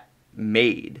that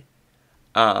made.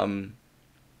 So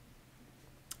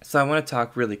I want to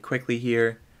talk really quickly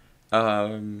here,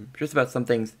 just about some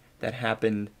things that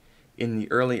happened in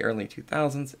the early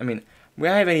 2000s. I mean, we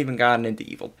haven't even gotten into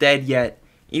Evil Dead yet.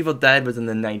 Evil Dead was in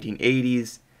the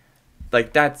 1980s.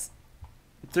 Like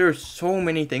there's so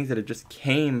many things that have just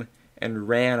came and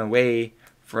ran away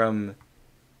from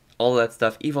all that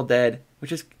stuff. Evil Dead,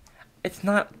 it's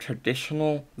not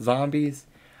traditional zombies,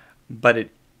 but it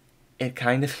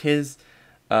kind of is.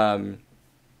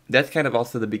 That's kind of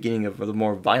also the beginning of the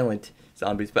more violent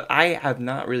zombies. But I have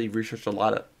not really researched a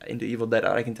lot into Evil Dead.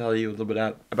 I can tell you a little bit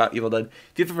about Evil Dead.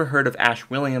 If you've ever heard of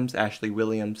Ashley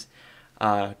Williams,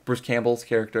 Bruce Campbell's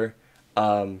character,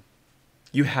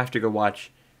 you have to go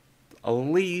watch at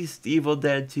least Evil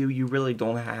Dead 2. You really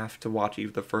don't have to watch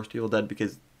the first Evil Dead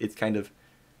because it's kind of...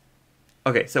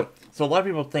 Okay, so a lot of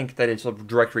people think that it's a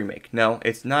direct remake. No,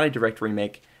 it's not a direct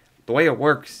remake. The way it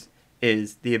works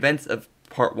is the events of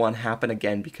Part 1 happen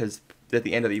again because at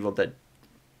the end of Evil Dead,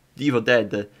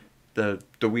 the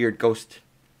weird ghost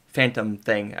phantom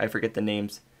thing, I forget the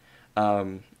names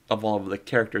of all of the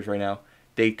characters right now,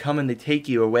 they come and they take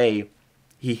you away.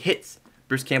 He hits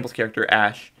Bruce Campbell's character,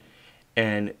 Ash,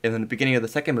 and in the beginning of the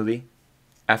second movie,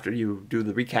 after you do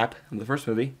the recap of the first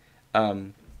movie,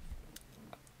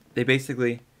 they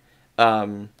basically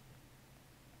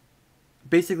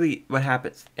what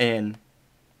happens, and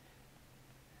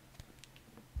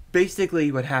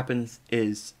basically what happens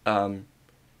is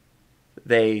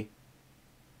he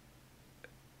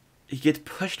gets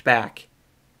pushed back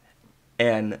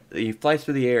and he flies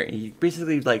through the air and he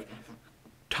basically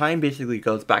time basically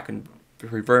goes back in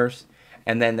reverse,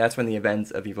 and then that's when the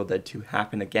events of Evil Dead 2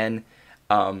 happen again.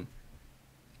 But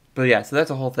yeah, so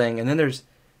that's a whole thing. And then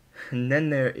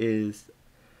there is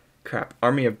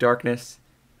Army of Darkness,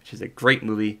 which is a great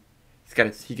movie.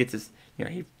 He gets his,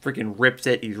 he freaking rips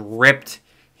it. He's ripped.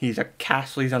 He's a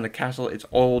castle. He's on the castle. It's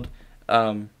old.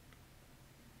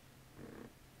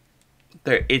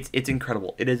 It's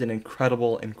incredible. It is an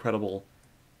incredible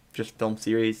just film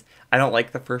series. I don't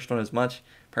like the first one as much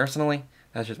personally.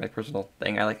 That's just my personal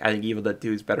thing. I think Evil Dead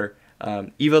 2 is better.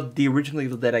 The original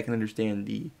Evil Dead, I can understand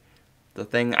the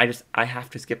thing. I have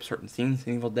to skip certain scenes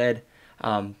in Evil Dead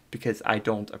because I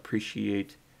don't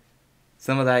appreciate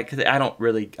some of that, because I don't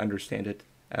really understand it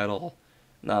at all.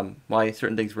 Why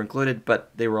certain things were included,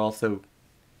 but they were also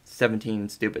 17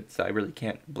 and stupid, so I really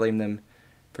can't blame them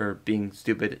for being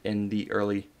stupid in the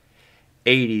early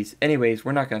 80s. Anyways,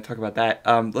 we're not going to talk about that.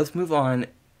 Let's move on.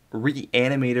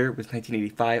 Reanimator was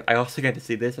 1985. I also got to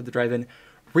see this at the drive-in.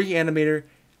 Reanimator,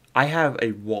 I have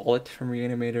a wallet from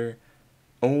Reanimator.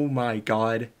 Oh my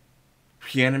god.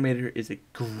 Reanimator is a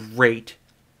great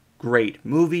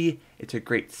movie. It's a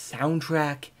great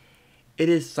soundtrack. It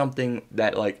is something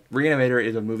that, Reanimator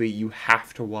is a movie you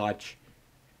have to watch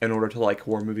in order to like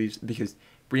horror movies, because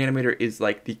Reanimator is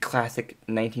the classic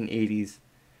 1980s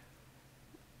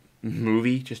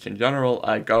movie, just in general.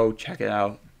 Go check it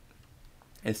out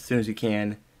as soon as you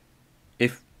can,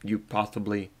 if you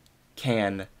possibly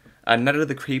can. Night of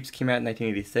the Creeps came out in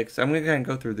 1986, so I'm going to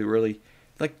go through the early,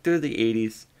 through the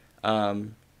 80s.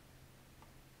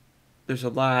 There's a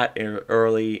lot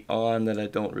early on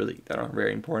that aren't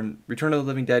very important. Return of the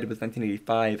Living Dead was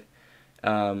 1985.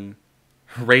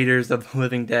 Raiders of the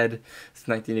Living Dead is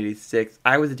 1986.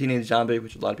 I Was a Teenage Zombie,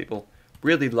 which a lot of people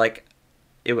really like.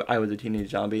 I Was a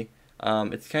Teenage Zombie.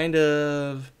 It's kind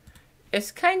of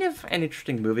an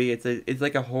interesting movie. It's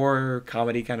like a horror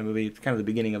comedy kind of movie. It's kind of the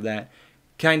beginning of that,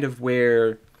 kind of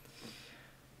where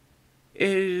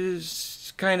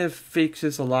is kind of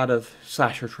fixes a lot of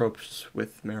slasher tropes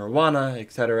with marijuana,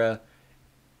 etc.,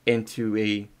 into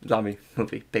a zombie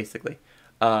movie, basically.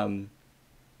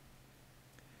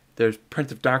 There's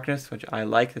Prince of Darkness, which I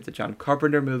like. That's a John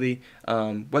Carpenter movie.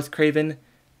 Wes Craven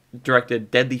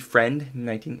directed Deadly Friend in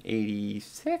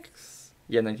 1986.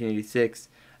 Yeah, 1986.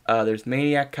 There's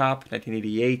Maniac Cop,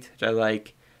 1988, which I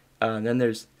like. Then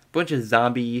there's a bunch of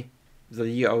zombie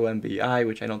Zombi,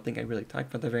 which I don't think I really talked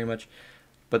about that very much.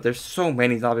 But there's so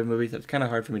many zombie movies that it's kind of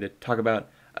hard for me to talk about.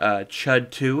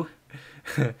 Chud 2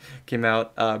 came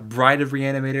out. Bride of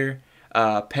Reanimator.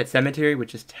 Pet Sematary,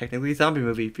 which is technically a zombie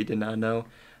movie if you did not know.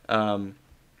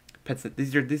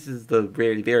 This is the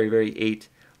very, very, very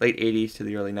late 80s to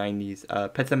the early 90s.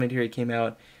 Pet Sematary came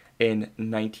out in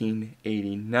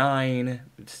 1989.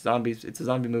 It's a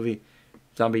zombie movie.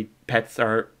 Zombie pets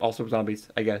are also zombies,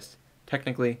 I guess,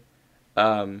 technically.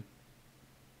 So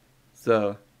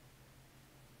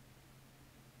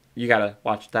you gotta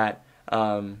watch that.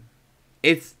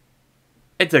 It's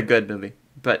a good movie,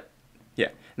 but yeah.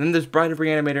 And then there's Bride of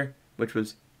Reanimator, which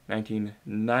was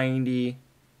 1990.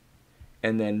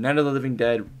 And then Night of the Living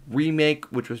Dead remake,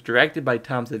 which was directed by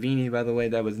Tom Savini, by the way.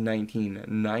 That was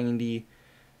 1990.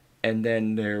 And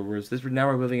then there was this. Now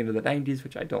we're moving into the 90s,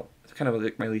 which I don't. It's kind of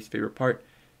like my least favorite part.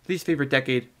 Least favorite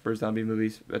decade for zombie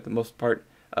movies, at the most part.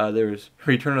 There was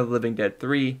Return of the Living Dead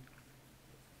 3.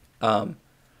 And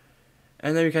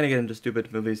then we kind of get into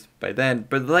stupid movies by then.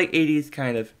 But the late 80s,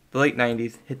 the late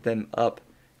 90s hit them up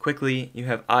quickly. You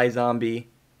have iZombie,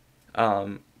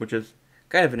 which is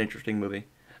kind of an interesting movie.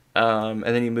 And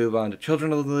then you move on to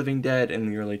Children of the Living Dead in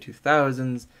the early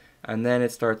 2000s. And then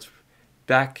it starts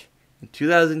back in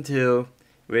 2002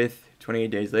 with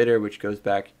 28 Days Later, which goes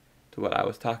back to what I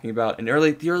was talking about. In the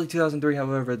early 2003,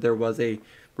 however, there was a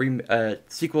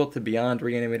sequel to Beyond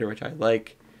Reanimator, which I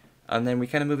like. And then we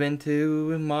kind of move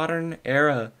into a modern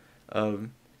era of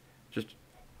just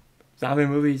zombie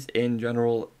movies in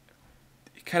general.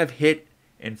 It kind of hit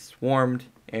and swarmed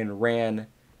and ran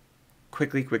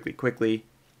quickly,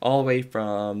 all the way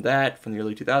from the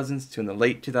early 2000s to in the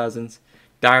late 2000s.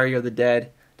 Diary of the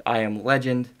Dead, I Am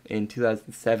Legend in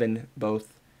 2007,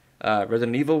 both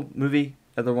Resident Evil movie,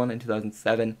 another one in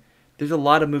 2007. There's a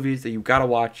lot of movies that you gotta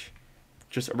watch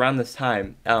just around this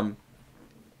time.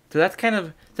 So that's kind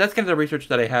of the research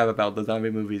that I have about the zombie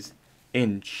movies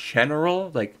in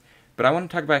general. But I want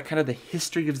to talk about kind of the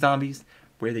history of zombies,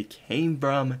 where they came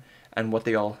from, and what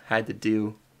they all had to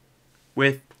do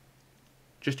with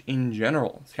just in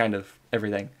general. It's kind of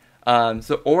everything.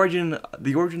 The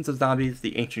origins of zombies.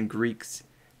 The ancient Greeks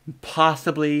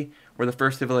possibly were the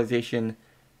first civilization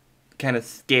kind of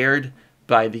scared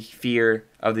by the fear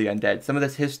of the undead.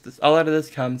 A lot of this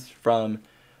comes from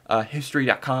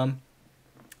History.com.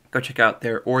 Go check out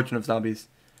their Origin of Zombies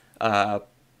article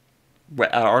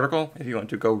if you want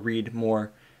to go read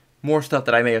more stuff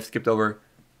that I may have skipped over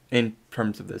in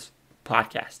terms of this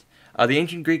podcast. The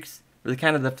ancient Greeks were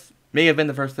may have been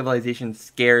the first civilization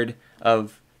scared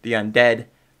of the undead.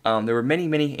 There were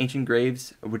many ancient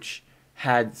graves which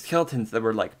had skeletons that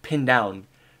were pinned down.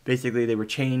 Basically, they were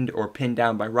chained or pinned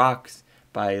down by rocks,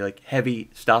 by heavy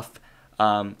stuff.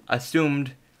 You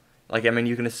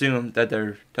can assume that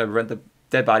they're to prevent the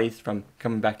dead bodies from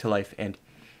coming back to life and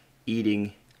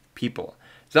eating people.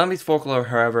 Zombies folklore,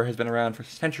 however, has been around for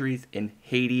centuries in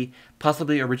Haiti,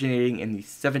 possibly originating in the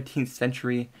 17th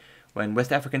century when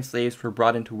West African slaves were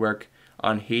brought into work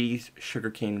on Haiti's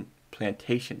sugarcane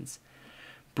plantations.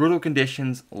 Brutal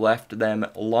conditions left them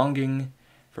longing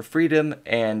for freedom,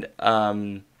 and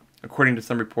according to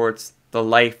some reports, the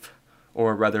life,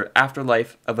 or rather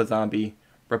afterlife, of a zombie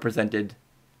represented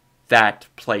that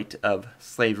plight of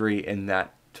slavery in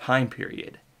that time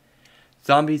period.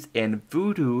 Zombies and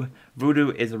voodoo.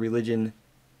 Voodoo is a religion,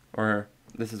 or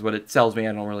this is what it tells me,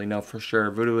 I don't really know for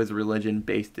sure. Voodoo is a religion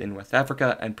based in West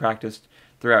Africa and practiced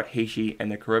throughout Haiti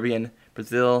and the Caribbean,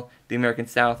 Brazil, the American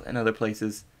South, and other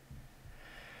places.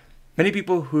 Many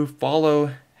people who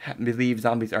follow believe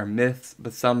zombies are myths,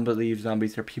 but some believe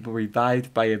zombies are people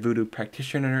revived by a voodoo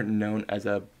practitioner known as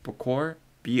a Bokor.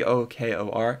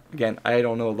 Bokor. Again, I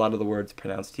don't know a lot of the words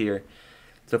pronounced here,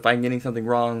 so if I'm getting something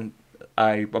wrong,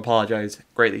 I apologize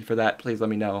greatly for that. Please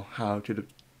let me know how to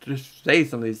say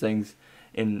some of these things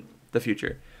in the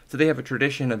future. So they have a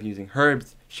tradition of using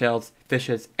herbs, shells,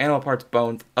 fishes, animal parts,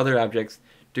 bones, other objects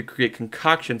to create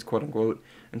concoctions, quote unquote,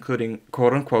 including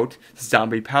quote unquote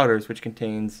zombie powders, which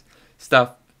contains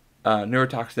stuff,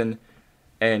 neurotoxin,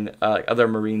 and other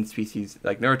marine species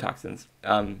like neurotoxins.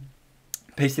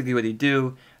 Basically, what they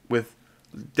do with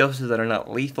doses that are not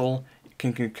lethal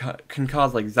can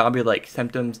cause zombie-like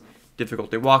symptoms,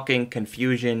 difficulty walking,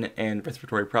 confusion, and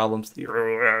respiratory problems.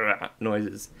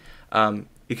 Noises.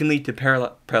 It can lead to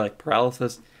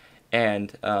paralysis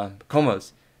and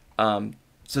comas.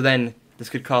 So then this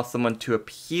could cause someone to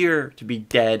appear to be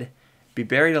dead, be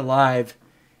buried alive,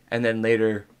 and then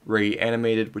later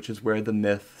reanimated, which is where the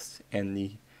myths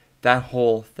and that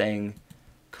whole thing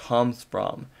comes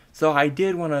from. So I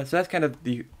did want to, so that's kind of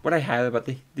what I have about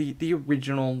the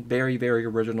original, very, very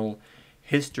original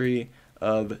history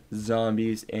of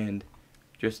zombies and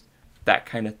just that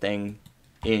kind of thing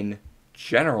in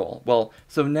general. Well,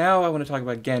 so now I want to talk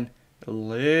about, again, a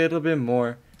little bit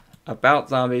more about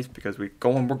zombies, because we're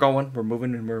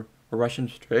moving, and we're rushing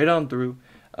straight on through.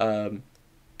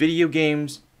 Video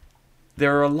games.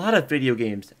 There are a lot of video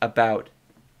games about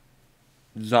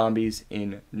zombies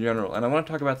in general, and I want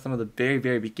to talk about some of the very,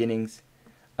 very beginnings,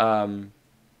 of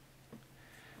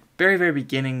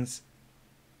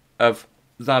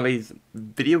zombies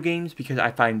video games, because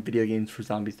I find video games for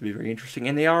zombies to be very interesting,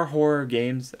 and they are horror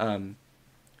games.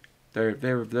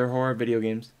 They're horror video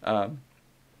games.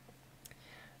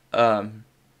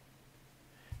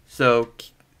 So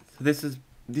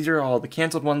these are all the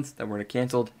canceled ones that were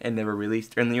canceled and never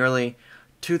released. In the early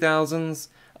 2000s,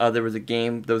 there was a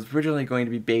game that was originally going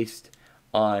to be based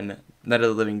on Night of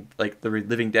the Living, like the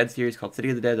Living Dead series, called City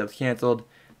of the Dead, that was canceled.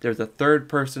 There was a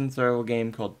third-person survival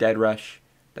game called Dead Rush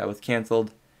that was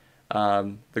canceled.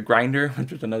 The Grinder,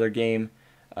 which was another game,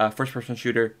 first-person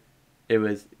shooter. It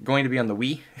was going to be on the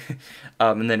Wii,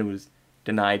 and then it was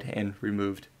denied and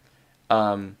removed.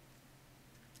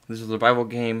 This is a survival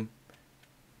game,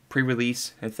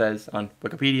 pre-release. It says on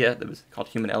Wikipedia that was called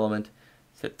Human Element.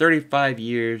 It said 35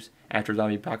 years after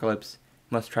zombie apocalypse,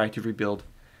 must try to rebuild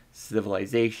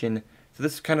civilization. So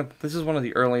this is one of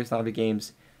the earliest zombie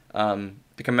games to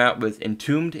come out. Was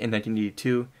Entombed in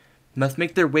 1982. Must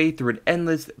make their way through an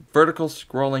endless vertical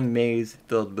scrolling maze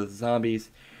filled with zombies.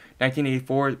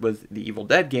 1984 was the Evil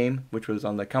Dead game, which was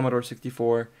on the Commodore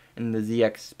 64 and the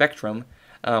ZX Spectrum.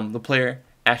 The player,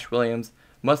 Ash Williams,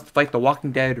 must fight the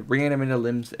Walking Dead, reanimated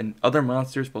limbs, and other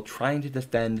monsters while trying to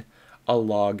defend a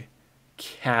log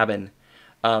cabin.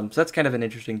 So that's kind of an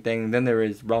interesting thing. Then there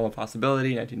is Realm of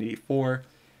Possibility, 1984.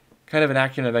 Kind of an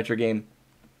action-adventure game.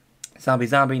 Zombie,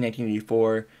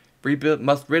 1984.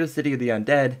 Must rid a city of the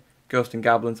undead. Ghosts and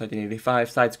Goblins, 1985.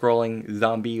 Side-scrolling,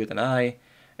 zombie with an eye.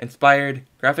 Inspired,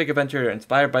 graphic adventure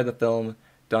inspired by the film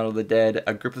Dawn of the Dead.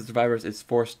 A group of survivors is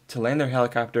forced to land their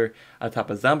helicopter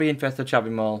atop a zombie-infested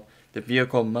shopping mall. The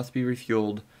vehicle must be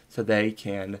refueled so they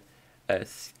can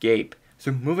escape.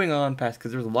 So moving on past,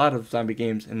 because there's a lot of zombie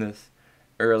games in this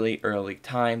early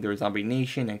time. There was Zombie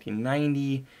Nation,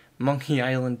 1990. Monkey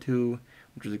Island 2,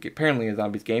 which was apparently a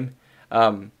zombies game.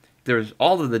 There's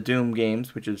all of the Doom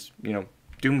games, which is, the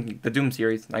Doom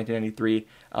series, 1993.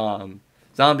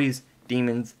 Zombies,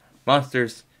 demons,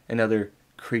 monsters, and other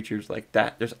creatures like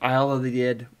that. There's Isle of the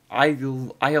Dead,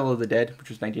 which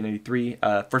was 1993,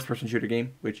 first-person shooter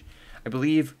game, which I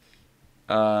believe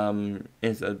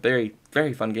is a very,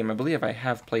 very fun game. I believe I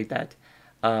have played that.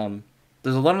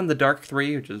 There's Alone in the Dark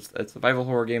 3, which is a survival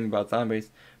horror game about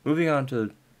zombies. Moving on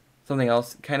to something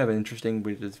else kind of interesting,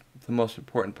 which is the most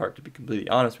important part, to be completely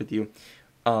honest with you.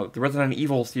 The Resident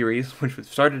Evil series, which was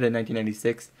started in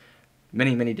 1996.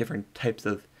 Many, many different types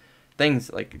of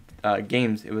things, like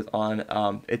games it was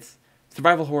on. It's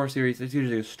survival horror series. It's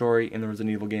usually a story in the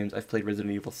Resident Evil games. I've played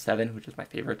Resident Evil 7, which is my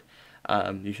favorite.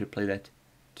 You should play that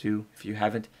too if you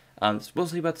haven't. It's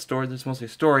mostly about the story. There's mostly a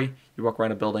story. You walk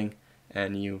around a building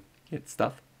and you get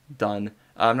stuff done.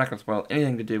 I'm not going to spoil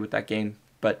anything to do with that game,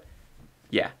 but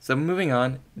yeah. So moving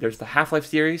on, there's the Half-Life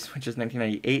series, which is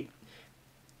 1998.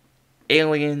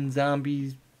 Alien,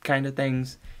 zombies, kind of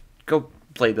things. Go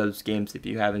play those games if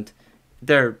you haven't.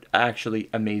 They're actually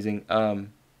amazing.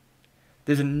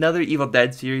 There's another Evil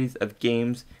Dead series of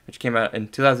games which came out in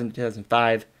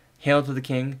 2005. Hail to the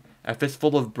King, A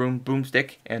Fistful of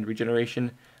Boomstick, and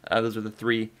Regeneration. Those are the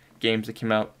three games that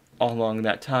came out all along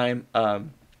that time.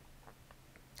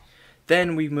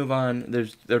 Then we move on.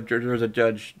 There's a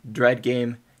Judge Dredd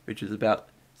game, which is about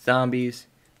zombies.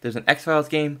 There's an X-Files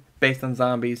game based on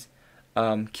zombies.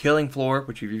 Killing Floor,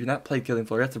 which if you've not played Killing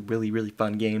Floor, that's a really, really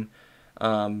fun game.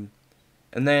 And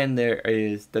then there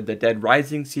is the Dead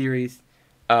Rising series.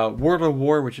 World of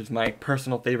War, which is my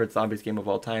personal favorite zombies game of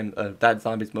all time. That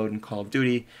zombies mode in Call of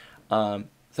Duty. So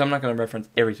I'm not going to reference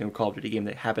every single Call of Duty game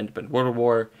that happened, but World of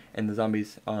War and the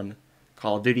zombies on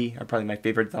Call of Duty are probably my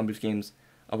favorite zombies games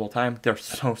of all time. They're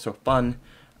so fun.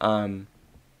 Then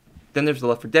there's the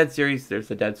Left 4 Dead series. There's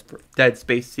the Dead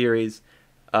Space series.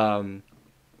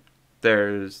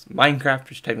 There's Minecraft,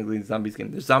 which is technically a zombies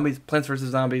game. There's Plants vs.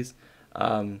 Zombies.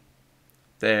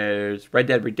 There's Red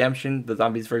Dead Redemption, the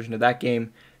zombies version of that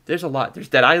game. There's a lot. There's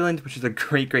Dead Island, which is a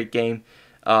great game.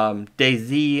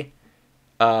 DayZ,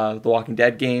 the Walking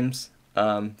Dead games.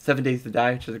 7 Days to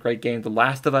Die, which is a great game. The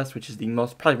Last of Us, which is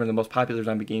probably one of the most popular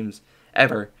zombie games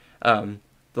ever. The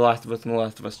Last of Us and The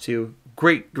Last of Us 2.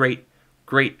 Great, 3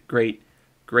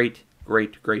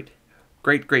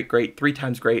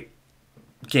 times great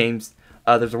games.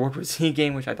 There's a World War Z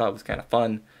game, which I thought was kind of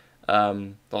fun.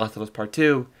 The Last of Us Part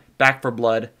 2. Back 4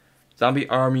 Blood, Zombie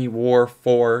Army War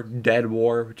 4, Dead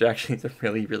War, which actually is a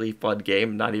really, really fun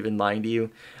game, not even lying to you.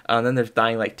 Then there's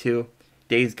Dying Light 2,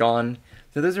 Days Gone.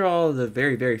 So those are all the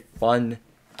very, very fun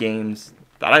games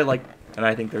that I like, and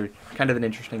I think they're kind of an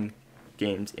interesting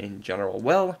games in general.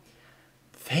 Well,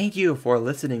 thank you for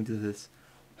listening to this.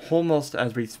 Almost,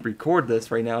 as we record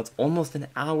this right now, it's almost an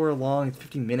hour long, it's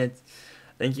 50 minutes.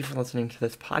 Thank you for listening to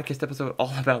this podcast episode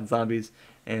all about zombies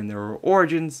and their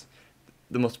origins,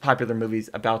 the most popular movies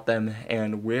about them,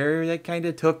 and where they kind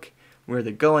of took, where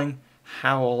they're going,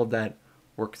 how all of that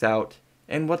works out,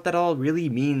 and what that all really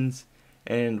means,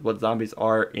 and what zombies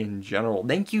are in general.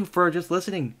 Thank you for just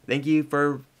listening. Thank you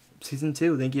for Season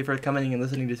 2. Thank you for coming and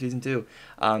listening to Season 2.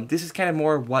 This is kind of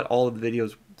more what all of the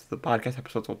videos, the podcast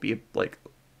episodes will be like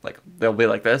they'll be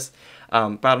like this.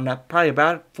 Probably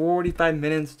about 45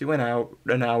 minutes to an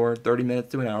hour, 30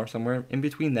 minutes to an hour, somewhere in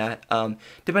between that.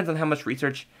 Depends on how much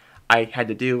research I had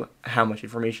to do, how much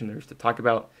information there's to talk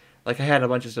about. Like, I had a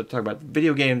bunch of stuff to talk about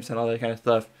video games and all that kind of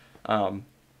stuff.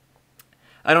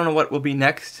 I don't know what will be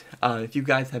next. If you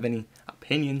guys have any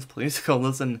opinions, please go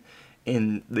listen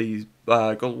in these.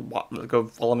 Go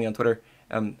follow me on Twitter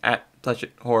at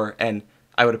 @SlashItHorror, and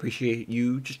I would appreciate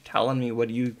you just telling me what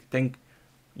you think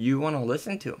you want to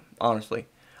listen to, honestly.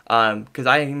 Because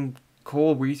I am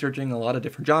cool researching a lot of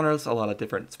different genres, a lot of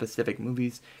different specific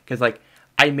movies. Because, like,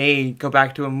 I may go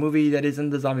back to a movie that isn't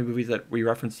the zombie movies that we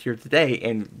referenced here today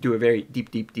and do a very deep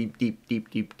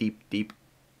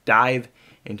dive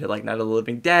into, like, Night of the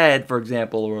Living Dead, for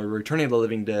example, or Returning of the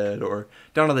Living Dead, or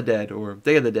Dawn of the Dead, or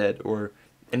Day of the Dead, or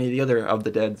any of the other of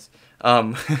the Deads.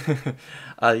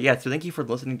 Yeah, so thank you for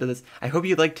listening to this. I hope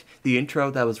you liked the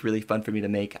intro. That was really fun for me to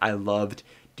make. I loved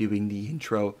doing the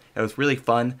intro. It was really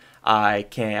fun. I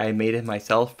made it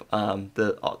myself.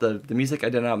 The music I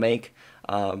did not make.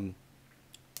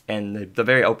 And the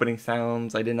very opening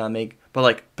sounds I did not make, but,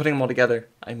 like, putting them all together,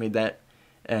 I made that,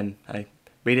 and I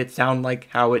made it sound like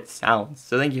how it sounds.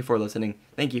 So thank you for listening.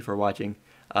 Thank you for watching.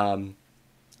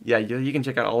 Yeah, you can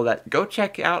check out all of that. Go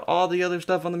check out all the other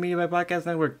stuff on the Media Byte Podcast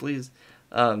Network, please,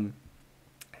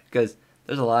 because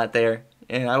there's a lot there,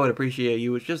 and I would appreciate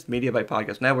you. It's just Media Byte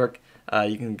Podcast Network.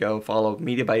 You can go follow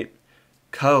Media Byte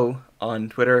Co. on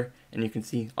Twitter, and you can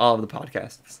see all of the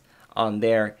podcasts on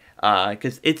there,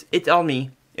 because it's all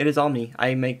me. It is all me.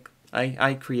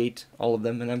 I create all of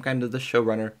them, and I'm kind of the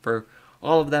showrunner for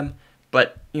all of them.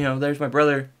 But, you know, there's my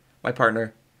brother, my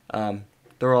partner.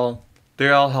 They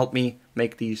all help me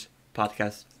make these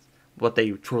podcasts what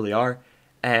they truly are,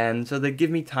 and so they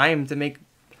give me time to make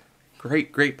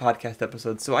great podcast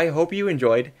episodes. So I hope you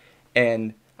enjoyed,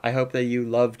 and I hope that you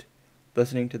loved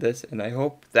listening to this, and I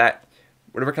hope that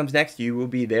whatever comes next, you will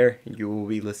be there, you will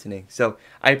be listening. So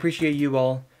I appreciate you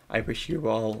all. I appreciate you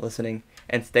all listening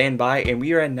and staying by. And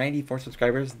we are at 94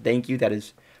 subscribers. Thank you. That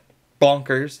is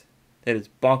bonkers. That is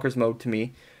bonkers mode to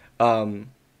me.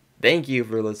 Thank you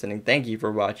for listening. Thank you for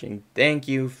watching. Thank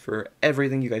you for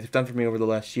everything you guys have done for me over the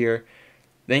last year.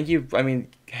 Thank you. I mean,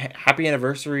 happy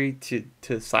anniversary to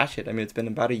Slash It. I mean, it's been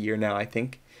about a year now, I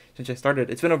think, since I started.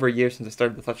 It's been over a year since I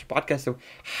started the Slash It podcast. So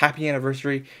happy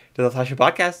anniversary to the Slash It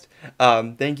podcast.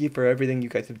 Thank you for everything you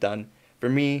guys have done for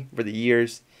me, for the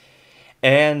years,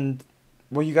 and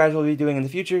what you guys will be doing in the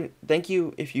future. Thank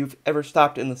you if you've ever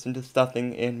stopped and listened to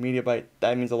something in Media Byte.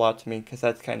 That means a lot to me, because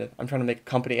that's kind of, I'm trying to make a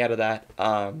company out of that.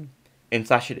 And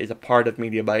Slash It is a part of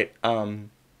Media Byte.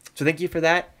 So thank you for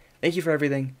that. Thank you for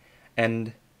everything.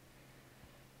 And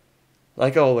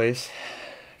like always,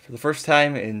 for the first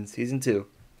time in Season 2,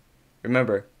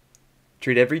 remember,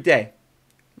 treat every day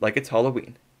like it's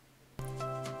Halloween.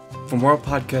 For more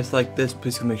podcasts like this,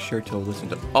 please make sure to listen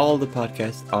to all the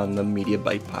podcasts on the Media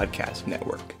Byte Podcast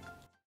Network.